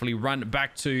and hopefully run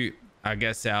back to, I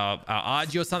guess, our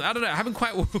RG or something. I don't know. I haven't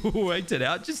quite worked it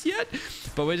out just yet,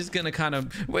 but we're just going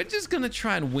to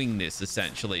try and wing this,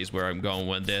 essentially, is where I'm going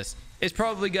with this. It's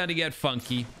probably going to get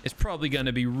funky. It's probably going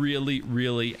to be really,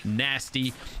 really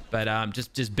nasty, but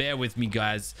just bear with me,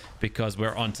 guys, because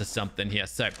we're onto something here.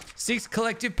 So 6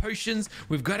 collective potions.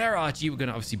 We've got our RG. We're going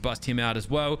to obviously bust him out as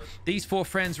well. These 4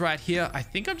 friends right here, I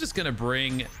think I'm just going to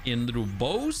bring in little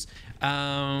balls.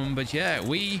 But yeah,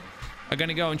 we are going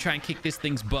to go and try and kick this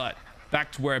thing's butt back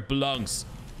to where it belongs.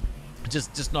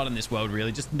 Just not in this world,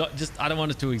 really. I don't want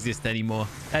it to exist anymore.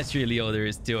 That's really all there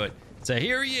is to it. So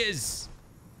here he is,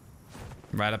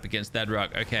 right up against that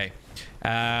rock. Okay,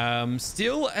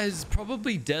 still as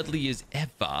probably deadly as ever.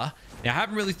 Now, I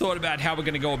haven't really thought about how we're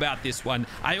going to go about this one.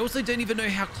 I also don't even know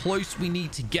how close we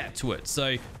need to get to it.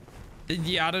 So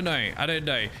yeah, I don't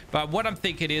know. But what I'm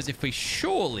thinking is, if we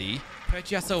surely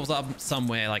perch ourselves up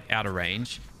somewhere like out of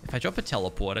range. If I drop a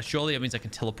teleporter, surely that means I can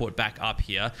teleport back up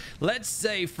here. Let's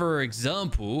say, for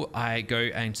example, I go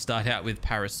and start out with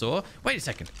Parasaur. Wait a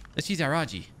second. Let's use our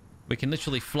RG. We can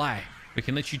literally fly. We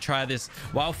can literally try this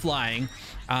while flying.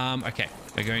 Okay,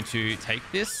 we're going to take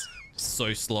this.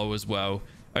 So slow as well.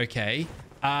 Okay.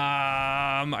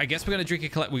 I guess we're going to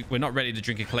drink a we're not ready to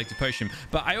drink a collective potion,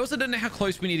 but I also don't know how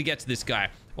close we need to get to this guy.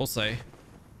 Also,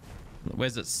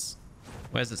 where's its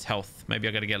health? Maybe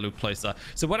I got to get a little closer.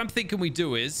 So what I'm thinking we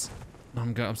do is,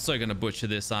 I'm so going to butcher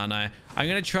this, aren't I? I'm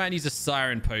going to try and use a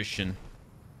siren potion.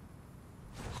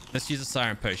 Let's use a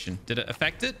siren potion. Did it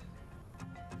affect it?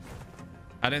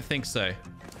 I don't think so.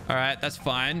 All right, that's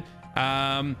fine.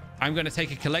 I'm going to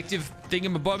take a collective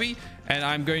thingamabobby and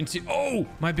I'm going to, oh,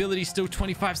 my ability's still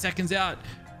 25 seconds out.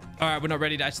 All right, we're not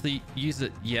ready to actually use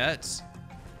it yet.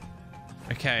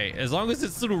 Okay, as long as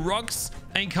its little rocks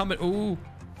ain't coming. Ooh.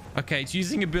 Okay, it's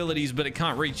using abilities, but it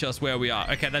can't reach us where we are.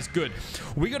 Okay, that's good.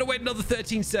 We got to wait another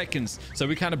 13 seconds. So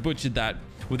we kind of butchered that.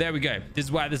 Well, there we go. This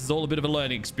is why this is all a bit of a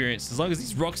learning experience. As long as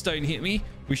these rocks don't hit me,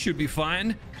 we should be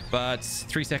fine. But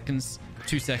 3 seconds,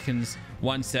 2 seconds,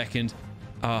 1 second.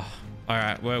 Oh, all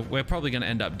right. We're probably going to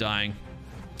end up dying.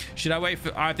 Should I wait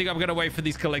for... I think I'm going to wait for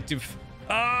these collective...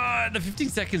 the 15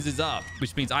 seconds is up,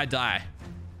 which means I die.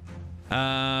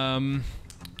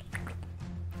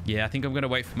 Yeah, I think I'm going to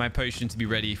wait for my potion to be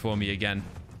ready for me again.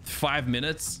 5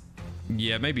 minutes?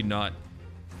 Yeah, maybe not.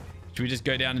 Should we just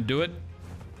go down and do it?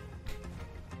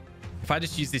 If I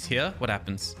just use this here, what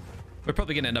happens? We're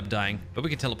probably going to end up dying, but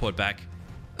we can teleport back.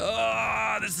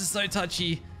 Oh, this is so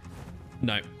touchy.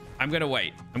 No, I'm going to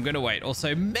wait. I'm going to wait.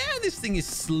 Also, man, this thing is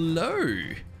slow.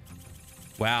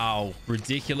 Wow,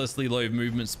 ridiculously low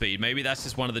movement speed. Maybe that's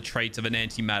just one of the traits of an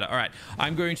antimatter. All right,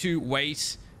 I'm going to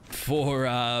wait for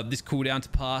this cooldown to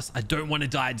pass. I don't want to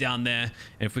die down there.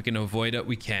 And if we can avoid it,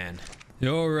 we can.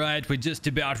 All right, we're just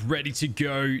about ready to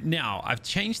go. Now, I've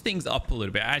changed things up a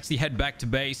little bit. I actually head back to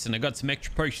base and I got some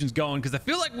extra potions going because I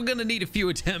feel like we're going to need a few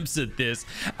attempts at this.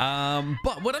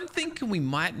 But what I'm thinking we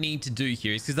might need to do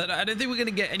here is, because I don't think we're going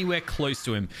to get anywhere close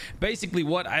to him. Basically,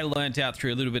 what I learned out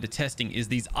through a little bit of testing is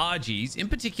these RGs, in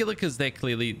particular, because they're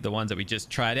clearly the ones that we just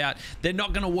tried out, they're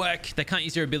not going to work. They can't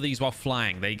use their abilities while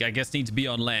flying. They, I guess, need to be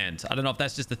on land. I don't know if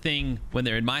that's just a thing when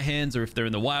they're in my hands or if they're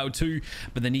in the wild too,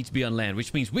 but they need to be on land,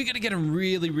 which means we're going to get them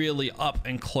really up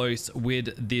and close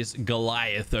with this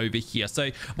Goliath over here. So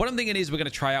what I'm thinking is we're going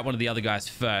to try out one of the other guys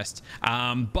first,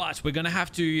 but we're going to have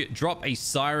to drop a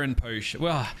siren potion.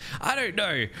 Well, I don't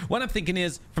know. What I'm thinking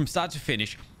is from start to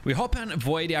finish, we hop on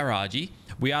Void our RG.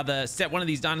 We either set one of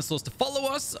these dinosaurs to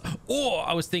follow us, or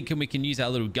I was thinking we can use our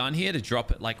little gun here to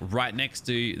drop it like right next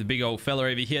to the big old fella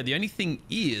over here. The only thing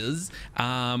is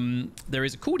there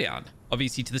is a cooldown,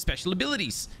 obviously, to the special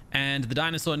abilities, and the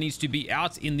dinosaur needs to be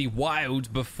out in the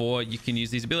wild before you can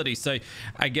use these abilities. So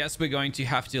I guess we're going to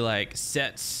have to like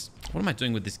set... What am I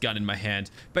doing with this gun in my hand?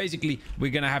 Basically,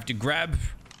 we're going to have to grab...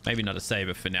 Maybe not a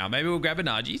saber for now. Maybe we'll grab an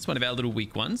RG. It's one of our little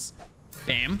weak ones.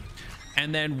 Bam.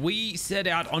 And then we set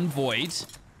out on Void,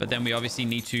 but then we obviously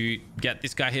need to get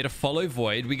this guy here to follow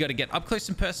Void. We got to get up close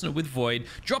and personal with Void,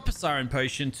 drop a siren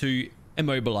potion to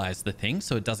immobilize the thing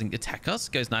so it doesn't attack us.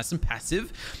 Goes nice and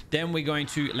passive. Then we're going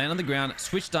to land on the ground,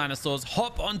 switch dinosaurs,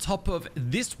 hop on top of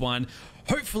this one,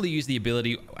 hopefully use the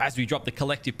ability as we drop the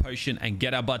collective potion and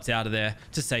get our butts out of there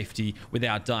to safety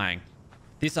without dying.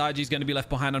 This RG is going to be left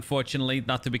behind, unfortunately.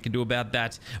 Nothing we can do about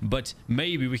that, but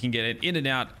maybe we can get it in and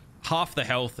out half the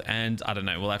health, and I don't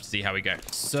know, we'll have to see how we go.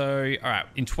 So all right,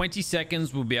 in 20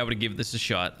 seconds we'll be able to give this a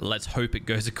shot. Let's hope it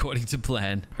goes according to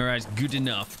plan. All right, good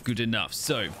enough.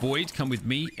 So Void, come with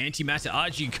me. Antimatter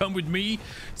RG, come with me.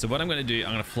 So what I'm going to do,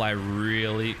 I'm going to fly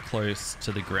really close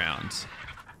to the ground,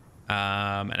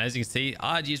 and as you can see,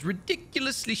 RG is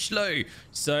ridiculously slow,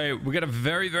 so we've got a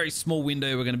very small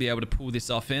window we're going to be able to pull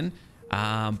this off in,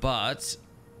 but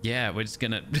yeah, we're just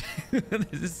gonna...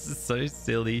 This is so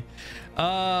silly.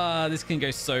 This can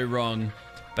go so wrong.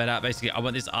 But basically, I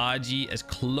want this RG as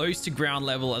close to ground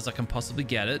level as I can possibly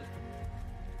get it.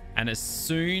 And as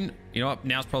soon... You know what?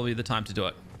 Now's probably the time to do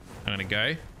it. I'm gonna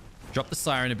go. Drop the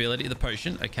siren ability, the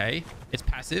potion. Okay. It's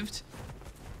passived.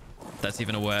 That's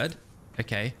even a word.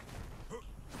 Okay.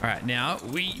 All right, now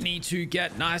we need to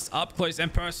get nice up close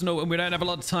and personal, and we don't have a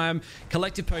lot of time.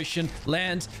 Collective potion,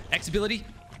 land, X ability.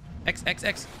 X.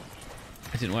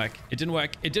 It didn't work.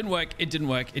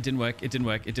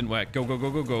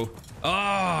 Go.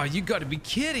 Oh, you gotta be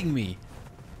kidding me.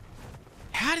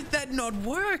 How did that not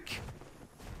work?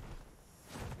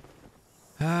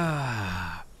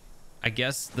 I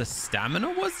guess the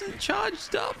stamina wasn't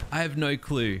charged up. I have no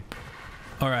clue.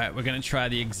 All right, we're gonna try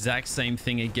the exact same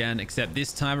thing again, except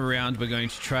this time around we're going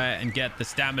to try and get the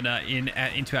stamina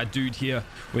into our dude here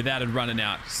without it running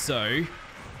out. So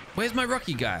where's my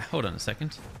Rocky guy? Hold on a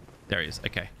second. There he is.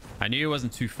 Okay. I knew he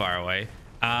wasn't too far away.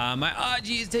 My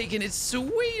RG is taking its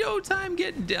sweet old time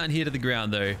getting down here to the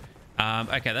ground, though.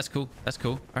 Okay, that's cool.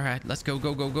 All right, let's go.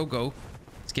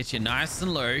 Let's get you nice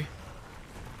and low.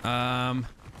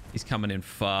 He's coming in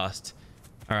fast.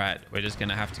 All right, we're just going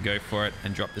to have to go for it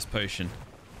and drop this potion.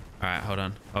 All right, hold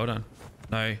on.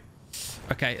 No.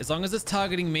 Okay, as long as it's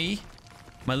targeting me,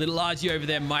 my little RG over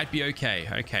there might be okay.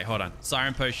 Okay, hold on.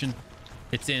 Siren potion.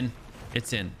 It's in.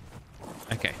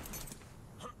 Okay.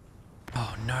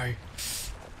 Oh, no.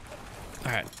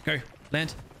 All right, go.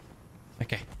 Land.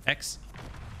 Okay, X.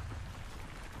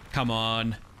 Come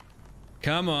on.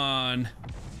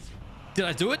 Did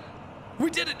I do it?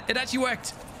 We did it. It actually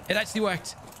worked.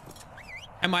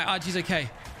 And my RG's okay.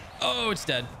 Oh, it's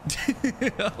dead.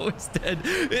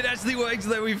 It actually works,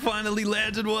 though. We finally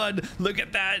landed one. Look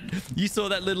at that. You saw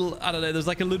that little, I don't know, there's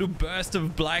like a little burst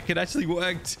of black. It actually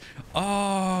worked.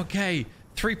 Oh, okay.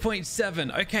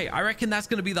 3.7. Okay, I reckon that's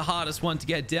going to be the hardest one to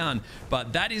get down,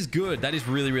 but that is good. That is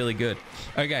really good.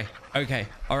 Okay.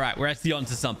 All right, we're actually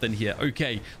onto something here.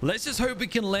 Okay, let's just hope we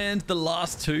can land the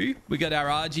last two. We got our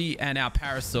RG and our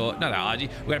Parasaur. Not our RG.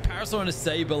 We got a Parasaur and a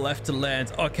Saber left to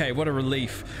land. Okay, what a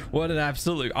relief. What an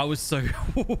absolute... I was so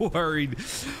worried.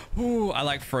 Ooh, I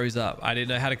like froze up. I didn't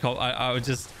know how to call... I was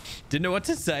just... Didn't know what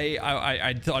to say.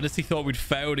 I honestly thought we'd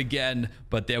failed again,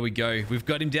 but there we go. We've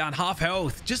got him down half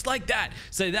health, just like that.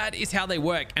 So that is how they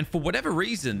work. And for whatever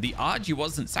reason, the RG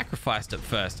wasn't sacrificed at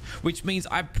first, which means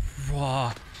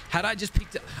had I just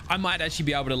picked it, I might actually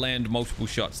be able to land multiple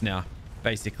shots now,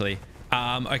 basically.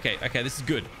 Okay, this is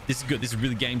good. This is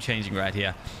really game changing right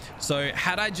here. So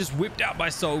had I just whipped out my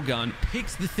soul gun,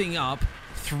 picked the thing up,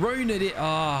 thrown it in.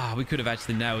 Oh, we could have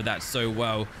actually nailed that so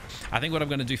well. I think what I'm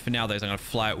going to do for now, though, is I'm going to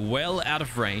fly it well out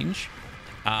of range.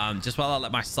 Just while I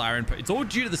let my siren... It's all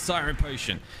due to the siren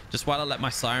potion. Just while I let my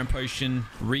siren potion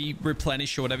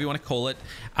replenish or whatever you want to call it.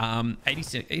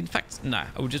 86... In fact, no.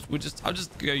 I'll just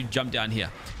go jump down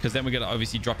here. Because then we're going to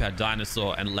obviously drop our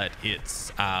dinosaur and let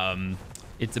its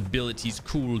abilities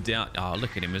cool down. Oh,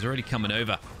 look at him. He's already coming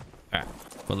over. All right.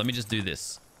 Well, let me just do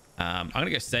this. I'm going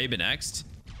to go Saber next.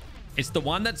 It's the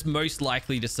one that's most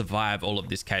likely to survive all of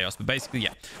this chaos. But basically,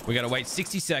 yeah, we got to wait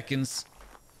 60 seconds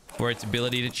for its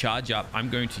ability to charge up. I'm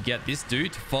going to get this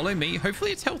dude to follow me.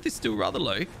 Hopefully, its health is still rather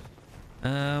low.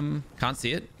 Can't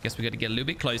see it. Guess we got to get a little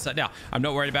bit closer. Now, I'm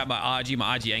not worried about my RG.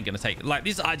 My RG ain't going to take it. Like,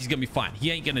 this RG's going to be fine.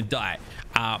 He ain't going to die.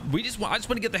 I just want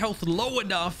to get the health low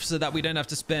enough so that we don't have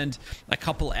to spend a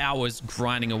couple hours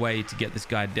grinding away to get this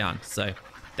guy down. So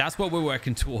that's what we're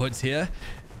working towards here.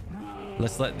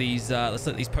 Let's let these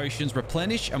potions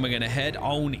replenish, and we're gonna head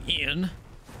on in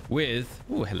with...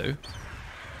 Oh, hello.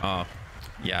 Oh,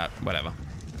 yeah, whatever.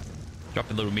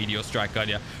 Drop a little meteor strike on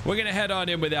you. We're gonna head on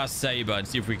in with our saber and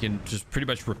see if we can just pretty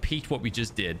much repeat what we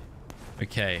just did.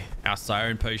 Okay, our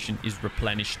siren potion is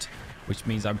replenished, which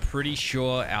means I'm pretty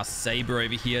sure our saber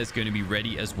over here is going to be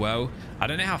ready as well. I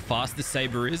don't know how fast the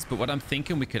saber is, but what I'm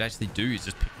thinking we could actually do is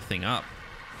just pick the thing up.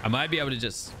 I might be able to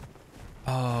just...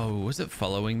 Oh, was it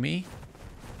following me?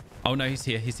 Oh, no, he's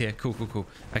here. He's here. Cool, cool, cool.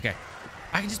 Okay.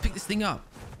 I can just pick this thing up.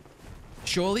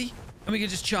 Surely? And we can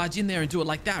just charge in there and do it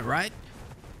like that, right?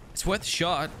 It's worth a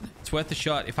shot. It's worth a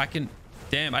shot. If I can...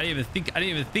 Damn, I didn't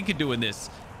even think of doing this.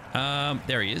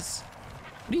 There he is.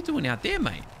 What are you doing out there,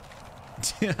 mate?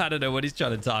 I don't know what he's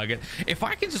trying to target. If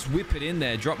I can just whip it in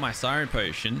there, drop my siren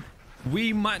potion,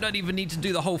 we might not even need to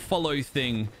do the whole follow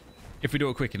thing if we do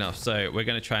it quick enough. So we're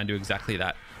going to try and do exactly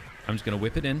that. I'm just going to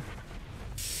whip it in.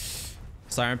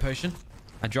 Siren potion.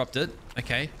 I dropped it.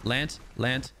 Okay. Land.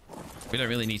 Land. We don't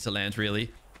really need to land,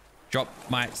 really. Drop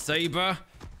my saber.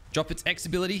 Drop its X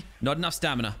ability. Not enough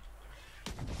stamina.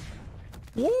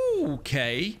 Ooh,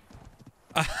 okay.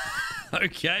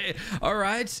 Okay. All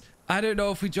right. I don't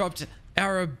know if we dropped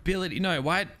our ability. No,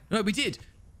 why? No, we did.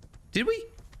 Did we?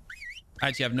 I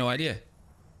actually have no idea.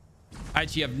 I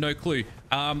actually have no clue.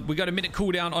 We got a minute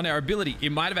cooldown on our ability.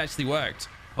 It might have actually worked.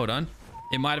 Hold on.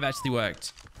 It might have actually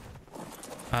worked.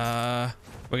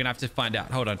 We're gonna have to find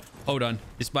out. Hold on. Hold on.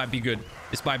 This might be good.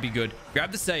 This might be good.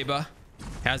 Grab the saber.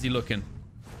 How's he looking?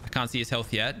 I can't see his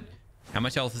health yet. How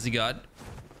much health has he got?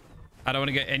 I don't want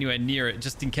to go anywhere near it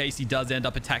just in case he does end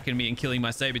up attacking me and killing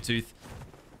my saber tooth.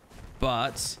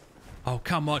 But... Oh,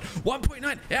 come on.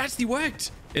 1.9. It actually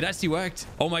worked. It actually worked.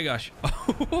 Oh, my gosh.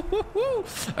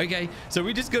 Okay. So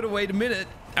we just got to wait a minute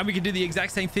and we can do the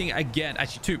exact same thing again.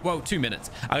 Actually, 2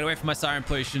 minutes. I'm going to wait for my siren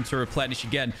potion to replenish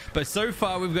again. But so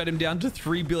far, we've got him down to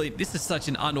 3 billion. This is such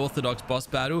an unorthodox boss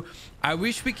battle. I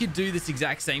wish we could do this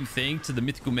exact same thing to the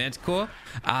Mythical Manticore.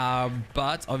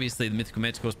 But obviously, the Mythical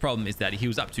Manticore's problem is that he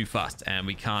heals up too fast and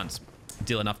we can't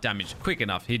deal enough damage quick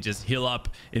enough. He'd just heal up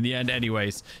in the end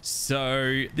anyways.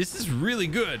 So this is really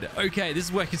good. Okay, this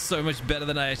is working so much better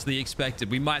than I actually expected.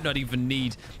 We might not even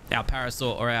need our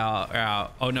parasaur or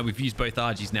our oh no, we've used both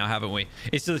RGs now, haven't we?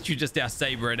 It's literally just our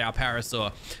saber and our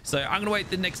parasaur. So I'm gonna wait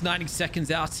the next 90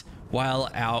 seconds out while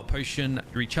our potion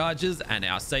recharges and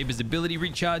our saber's ability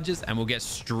recharges, and we'll get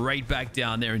straight back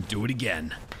down there and do it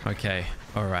again. Okay,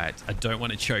 all right. I don't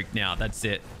want to choke now. That's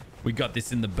it. We got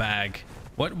this in the bag.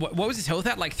 What was his health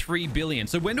at? Like 3 billion.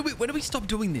 So when do we stop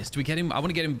doing this? Do we get him? I want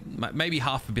to get him maybe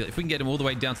 500 million. If we can get him all the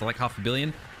way down to like 500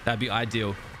 million, that'd be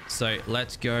ideal. So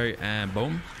let's go and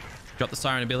boom. Drop the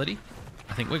siren ability.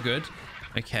 I think we're good.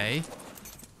 Okay.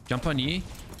 Jump on you.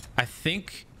 I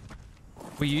think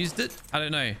we used it. I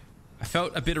don't know. I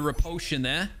felt a bit of repulsion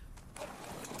there.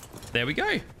 There we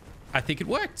go. I think it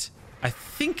worked. I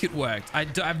think it worked. I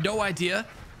have no idea.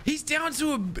 He's down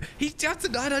to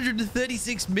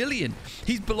 936 million.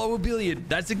 He's below 1 billion.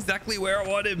 That's exactly where I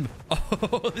want him.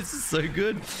 Oh, this is so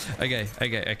good. Okay.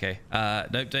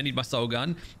 Nope, don't need my soul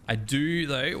gun. I do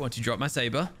though want to drop my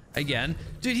saber again.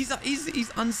 Dude,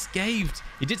 he's unscathed.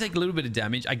 He did take a little bit of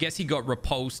damage. I guess he got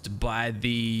repulsed by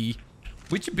the...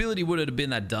 Which ability would it have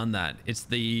been that done that? It's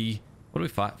the... What do we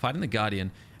fight? Fighting the Guardian.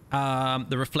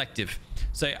 The reflective.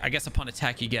 So I guess upon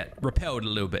attack you get repelled a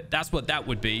little bit. That's what that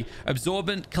would be.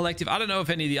 Absorbent, collective. I don't know if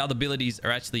any of the other abilities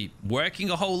are actually working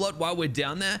a whole lot while we're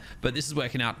down there, but this is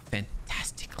working out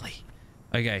fantastically.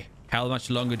 Okay, how much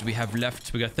longer do we have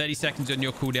left? We got 30 seconds on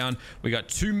your cooldown. We got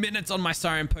 2 minutes on my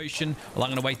siren potion. Well,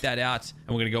 I'm gonna wait that out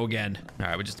and we're gonna go again. All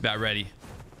right, we're just about ready.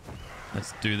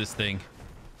 Let's do this thing.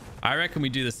 I reckon we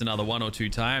do this another 1 or 2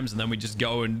 times and then we just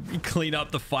go and clean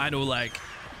up the final, like...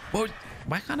 Well,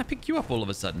 Why can't I pick you up all of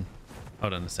a sudden?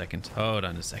 Hold on a second. Hold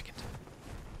on a second.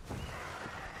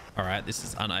 All right, this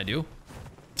is unideal.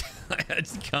 I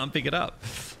just can't pick it up.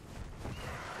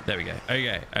 There we go.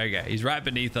 Okay, okay. He's right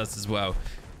beneath us as well.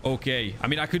 Okay. I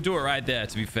mean, I could do it right there,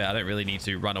 to be fair. I don't really need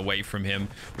to run away from him.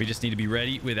 We just need to be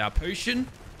ready with our potion,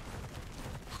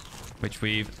 which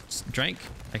we've drank.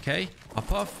 Okay.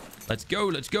 Up off. Let's go.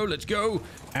 Let's go. Let's go.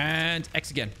 And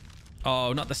X again.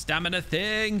 Oh, not the stamina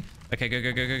thing. Okay, go,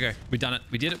 go, go, go, go. We've done it.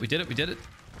 We did it. We did it. We did it.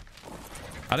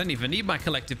 I don't even need my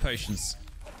collective potions.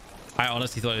 I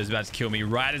honestly thought it was about to kill me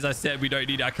right as I said we don't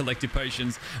need our collective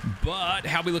potions. But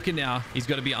how are we looking now? He's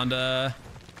got to be under...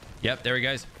 Yep, there he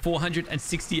goes.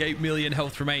 468 million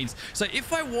health remains. So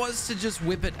if I was to just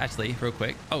whip it... Actually, real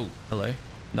quick. Oh, hello.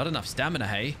 Not enough stamina,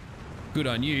 hey? Good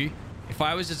on you. If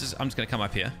I was just... I'm just going to come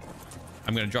up here.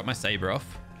 I'm going to drop my saber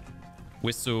off.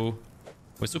 Whistle.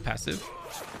 Whistle passive.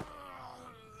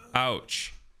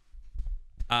 Ouch.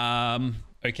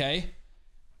 Okay.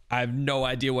 I have no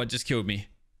idea what just killed me.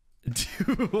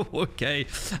 Okay.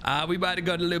 We might have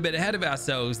gotten a little bit ahead of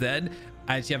ourselves then.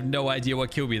 I actually have no idea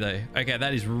what killed me though. Okay,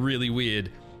 that is really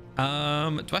weird. Do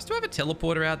I still have a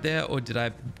teleporter out there, or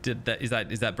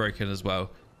is that broken as well?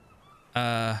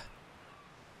 No,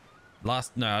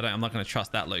 I'm not going to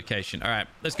trust that location. All right,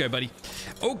 let's go, buddy.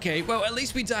 Okay, well, at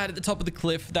least we died at the top of the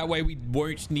cliff. That way we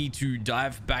won't need to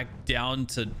dive back down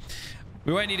to...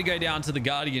 We won't need to go down to the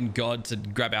guardian god to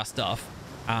grab our stuff.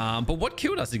 But what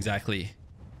killed us exactly?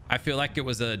 I feel like it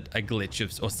was a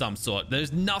glitch or some sort.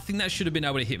 There's nothing that should have been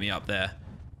able to hit me up there.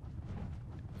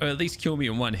 Or at least kill me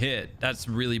in one hit. That's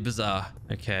really bizarre.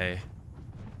 Okay.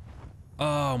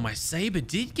 Oh, my saber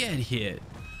did get hit.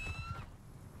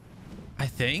 I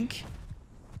think.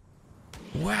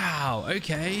 Wow.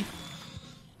 Okay.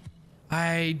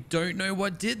 I don't know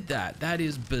what did that. That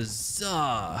is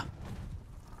bizarre.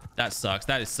 That sucks.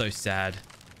 That is so sad.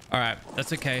 All right,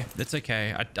 that's okay. That's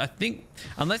okay. I think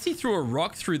unless he threw a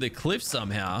rock through the cliff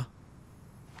somehow.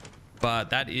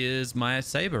 But that is my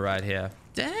saber right here.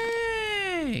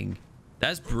 Dang.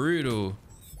 That's brutal.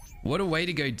 What a way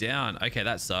to go down. Okay,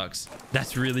 that sucks.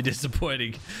 That's really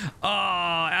disappointing. Oh,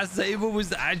 our saber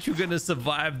was actually going to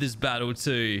survive this battle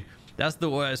too. That's the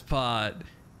worst part.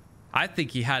 I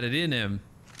think he had it in him.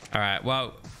 All right,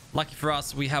 well, lucky for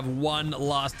us, we have one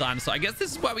last dinosaur. I guess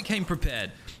this is why we came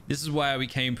prepared. This is why we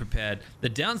came prepared. The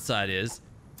downside is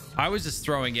I was just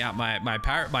throwing out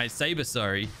my saber,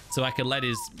 sorry, so I could let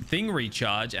his thing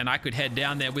recharge and I could head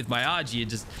down there with my RG and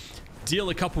just deal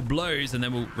a couple blows and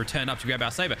then we'll return up to grab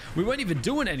our saber. We weren't even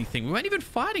doing anything. We weren't even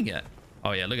fighting it.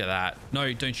 Oh yeah, look at that.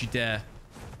 No, don't you dare.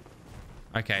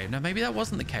 Okay, no, maybe that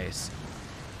wasn't the case.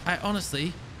 I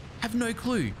honestly have no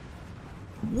clue.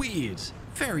 Weird.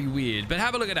 Very weird. But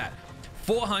have a look at that.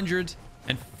 400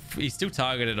 and he's still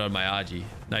targeted on my RG.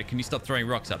 No, can you stop throwing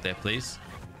rocks up there, please?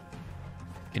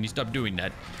 Can you stop doing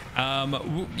that?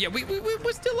 Yeah,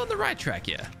 we're still on the right track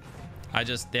here.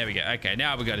 There we go. Okay,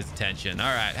 now we got his attention.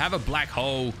 All right, have a black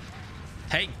hole.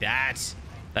 Take that.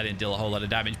 That didn't deal a whole lot of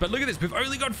damage. But look at this. We've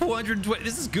only got 420.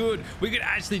 This is good. We could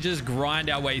actually just grind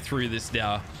our way through this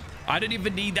now. I don't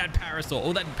even need that parasol.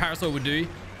 All that parasol would do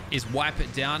is wipe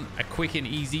it down a quick and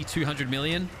easy 200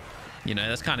 million. You know,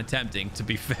 that's kind of tempting, to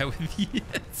be fair with you.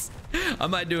 Yes. I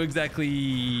might do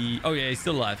exactly... Oh, yeah, he's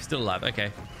still alive. Still alive.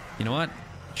 Okay. You know what?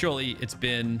 Surely it's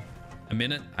been a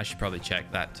minute. I should probably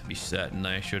check that to be certain,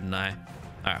 though, shouldn't I? All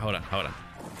right, hold on. Hold on.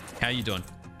 How you doing?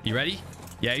 You ready?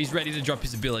 Yeah, he's ready to drop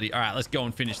his ability. All right, let's go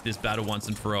and finish this battle once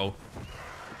and for all.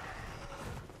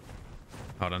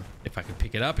 Hold on. If I can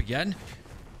pick it up again.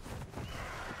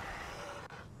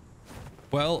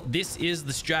 Well, this is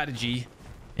the strategy.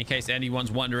 In case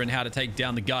anyone's wondering how to take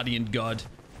down the Guardian God,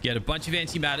 get a bunch of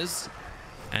antimatters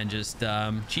and just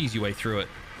cheese your way through it.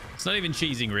 It's not even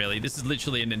cheesing, really. This is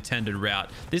literally an intended route.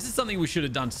 This is something we should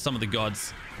have done to some of the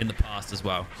gods in the past as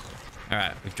well. All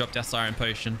right, we've dropped our Siren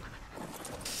Potion.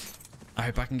 I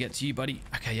hope I can get to you, buddy.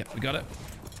 Okay, yep, we got it.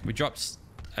 I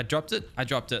dropped it. I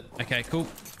dropped it. Okay, cool.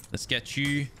 Let's get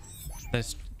you.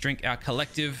 Let's drink our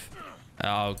collective.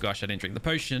 Oh, gosh, I didn't drink the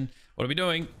potion. What are we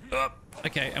doing? Oh,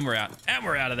 okay, and we're out. And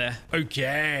we're out of there.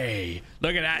 Okay.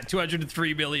 Look at that.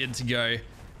 203 million to go.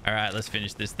 All right, let's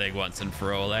finish this thing once and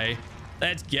for all, eh?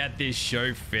 Let's get this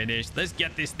show finished. Let's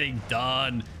get this thing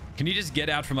done. Can you just get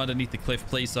out from underneath the cliff,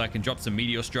 please, so I can drop some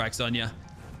meteor strikes on you?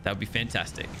 That would be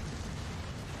fantastic.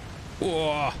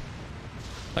 Oh,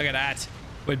 look at that.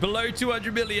 We're below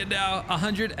 200 million now.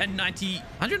 190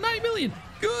 million.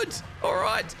 Good. All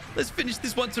right. Let's finish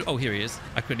this one. Oh, here he is.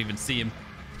 I couldn't even see him.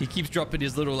 He keeps dropping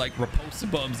his little, like, repulsor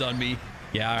bombs on me.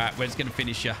 Yeah, all right. We're just going to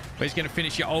finish you. We're just going to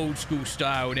finish you old school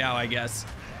style now, I guess.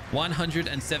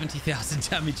 170,000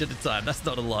 damage at a time. That's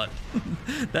not a lot.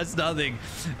 That's nothing.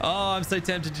 Oh, I'm so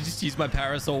tempted to just use my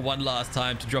parasol one last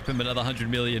time to drop him another 100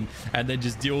 million and then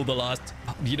just deal the last...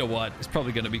 You know what? It's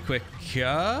probably going to be quick.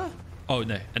 Oh,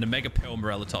 no. And a mega pearl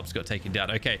morellatops got taken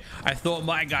down. Okay. I thought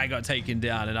my guy got taken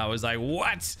down and I was like,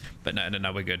 what? But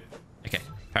no, we're good. Okay.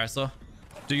 Parasol,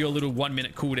 do your little 1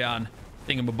 minute cooldown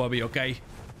thingamabobby, okay?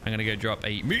 I'm going to go drop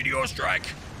a meteor strike.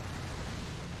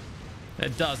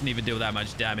 It doesn't even deal that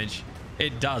much damage.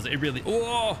 It does. It really...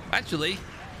 Oh, actually,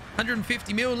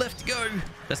 150 mil left to go.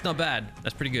 That's not bad.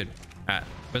 That's pretty good. All right.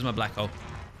 Where's my black hole?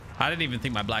 I didn't even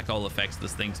think my black hole affects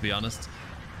this thing, to be honest.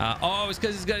 Oh, it's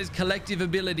because he's got his collective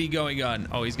ability going on.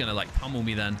 Oh, he's going to, like, pummel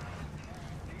me then.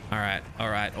 All right. All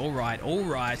right. All right. All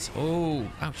right.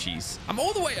 Oh, jeez. I'm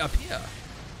all the way up here.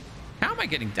 How am I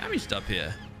getting damaged up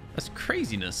here? That's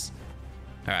craziness.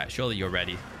 All right. Surely you're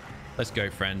ready. Let's go,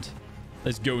 friend.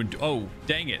 Let's go and... Oh,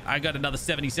 dang it. I got another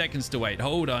 70 seconds to wait.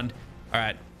 Hold on. All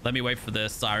right. Let me wait for the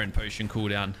siren potion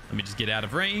cooldown. Let me just get out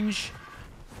of range.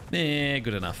 Good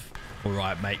enough. All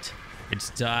right, mate.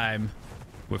 It's time.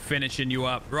 We're finishing you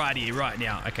up right here, right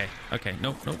now. Okay. Okay.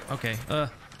 Nope. Okay. I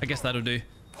guess that'll do.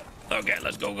 Okay.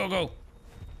 Let's go, go, go.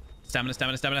 Stamina,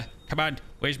 stamina, stamina. Come on.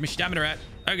 Where's my stamina at?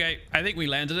 Okay. I think we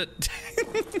landed it.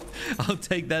 I'll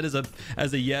take that as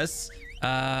a yes.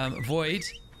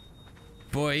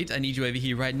 Void, I need you over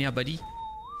here right now, buddy.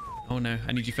 Oh no,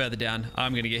 I need you further down.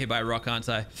 I'm gonna get hit by a rock, aren't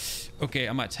I? Okay,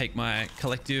 I might take my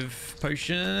collective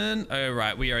potion. Oh,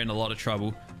 right, we are in a lot of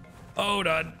trouble. Hold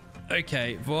on.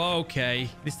 Okay, okay.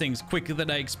 This thing's quicker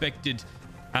than I expected.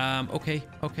 Okay.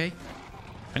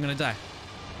 I'm gonna die.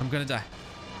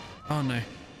 Oh no.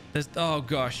 Oh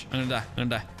gosh, I'm gonna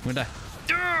die.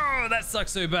 Oh, that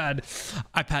sucks so bad.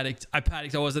 I panicked. I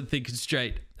wasn't thinking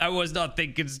straight. I was not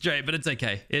thinking straight, but it's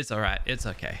okay. It's all right. It's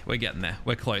okay. We're getting there.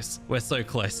 We're close. We're so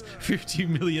close. 50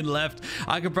 million left.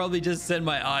 I could probably just send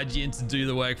my RG in to do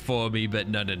the work for me, but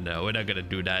no. We're not going to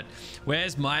do that.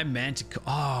 Where's my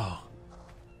manticore?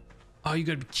 Oh, you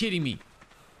got to be kidding me.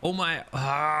 All my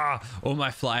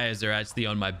flyers are actually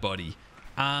on my body.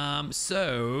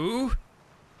 So,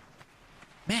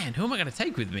 man, who am I going to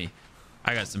take with me?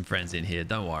 I got some friends in here.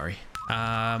 Don't worry.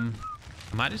 I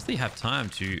might actually have time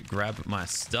to grab my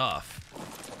stuff.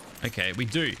 Okay, we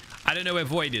do. I don't know where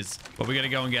Void is, but we're going to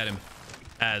go and get him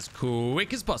as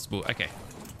quick as possible. Okay.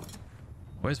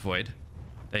 Where's Void?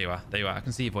 There you are. I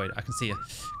can see you, Void. I can see you.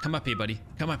 Come up here, buddy.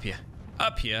 Come up here.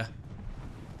 Up here.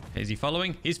 Is he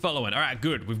following? He's following. All right,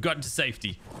 good. We've gotten to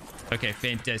safety. Okay,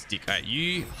 fantastic. All right,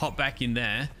 you hop back in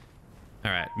there.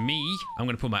 All right, me, I'm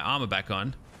going to put my armor back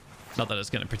on. Not that it's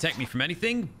going to protect me from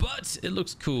anything, but it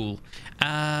looks cool.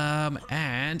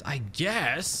 And I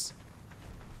guess...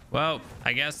 Well,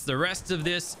 I guess the rest of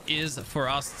this is for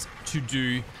us to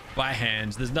do by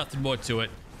hand. There's nothing more to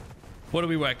it. What are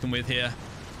we working with here?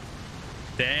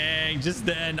 Dang, just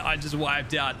then I just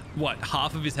wiped out, what,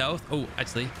 half of his health? Oh,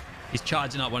 actually, he's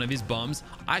charging up one of his bombs.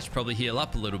 I should probably heal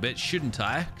up a little bit, shouldn't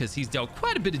I? Because he's dealt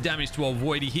quite a bit of damage to old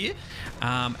Voidy here.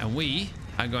 And we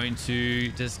are going to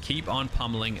just keep on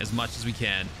pummeling as much as we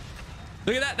can.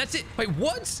 Look at that. That's it. Wait,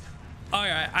 what? All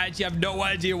right, I actually have no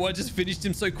idea what just finished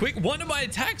him so quick. One of my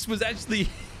attacks was actually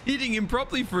hitting him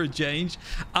properly for a change.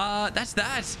 That's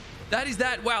that. That is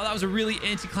that. Wow, that was a really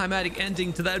anticlimactic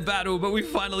ending to that battle, but we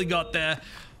finally got there.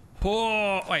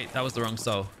 Oh, wait, that was the wrong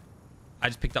soul. I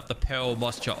just picked up the pearl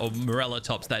moisture or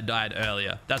morellatops that died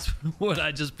earlier. That's what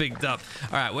I just picked up.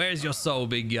 All right, where's your soul,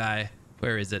 big guy?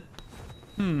 Where is it?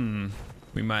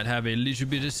 We might have a little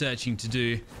bit of searching to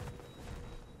do.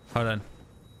 Hold on.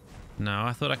 No,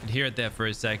 I thought I could hear it there for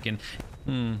a second.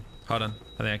 Hold on.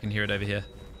 I think I can hear it over here.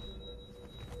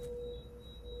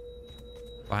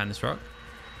 Behind this rock.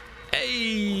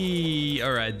 Hey!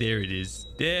 All right, there it is.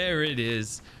 There it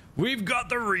is. We've got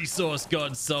the resource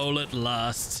god soul at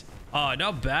last. Oh,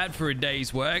 not bad for a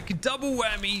day's work. Double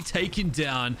whammy taken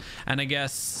down. And I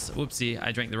guess, whoopsie,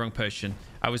 I drank the wrong potion.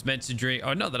 I was meant to drink,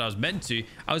 oh, not that I was meant to.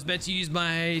 I was meant to use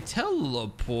my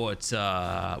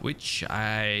teleporter, which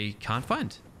I can't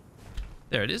find.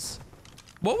 There it is.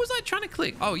 What was I trying to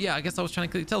click? Oh, yeah, I guess I was trying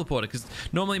to click teleporter because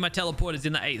normally my teleporter is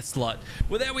in the 8th slot.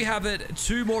 Well, there we have it.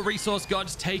 2 more resource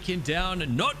gods taken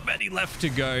down. Not many left to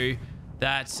go.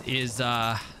 That is,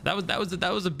 that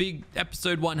was a big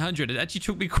episode 100. It actually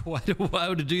took me quite a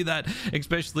while to do that,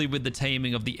 especially with the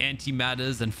taming of the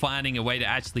antimatters and finding a way to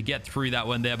actually get through that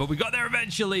one there. But we got there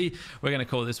eventually. We're going to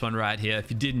call this one right here.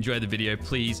 If you did enjoy the video,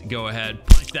 please go ahead,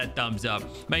 punch that thumbs up.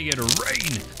 Make it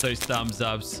rain those thumbs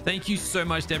ups. Thank you so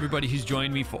much to everybody who's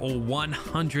joined me for all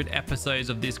 100 episodes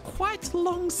of this quite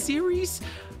long series.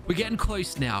 we're getting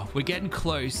close now. We're getting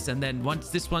close. And then once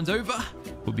this one's over,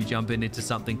 we'll be jumping into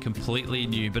something completely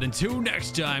new. But until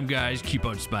next time, guys, keep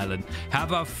on smiling.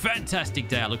 Have a fantastic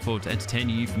day. I look forward to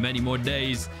entertaining you for many more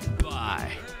days.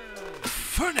 Bye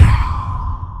for now.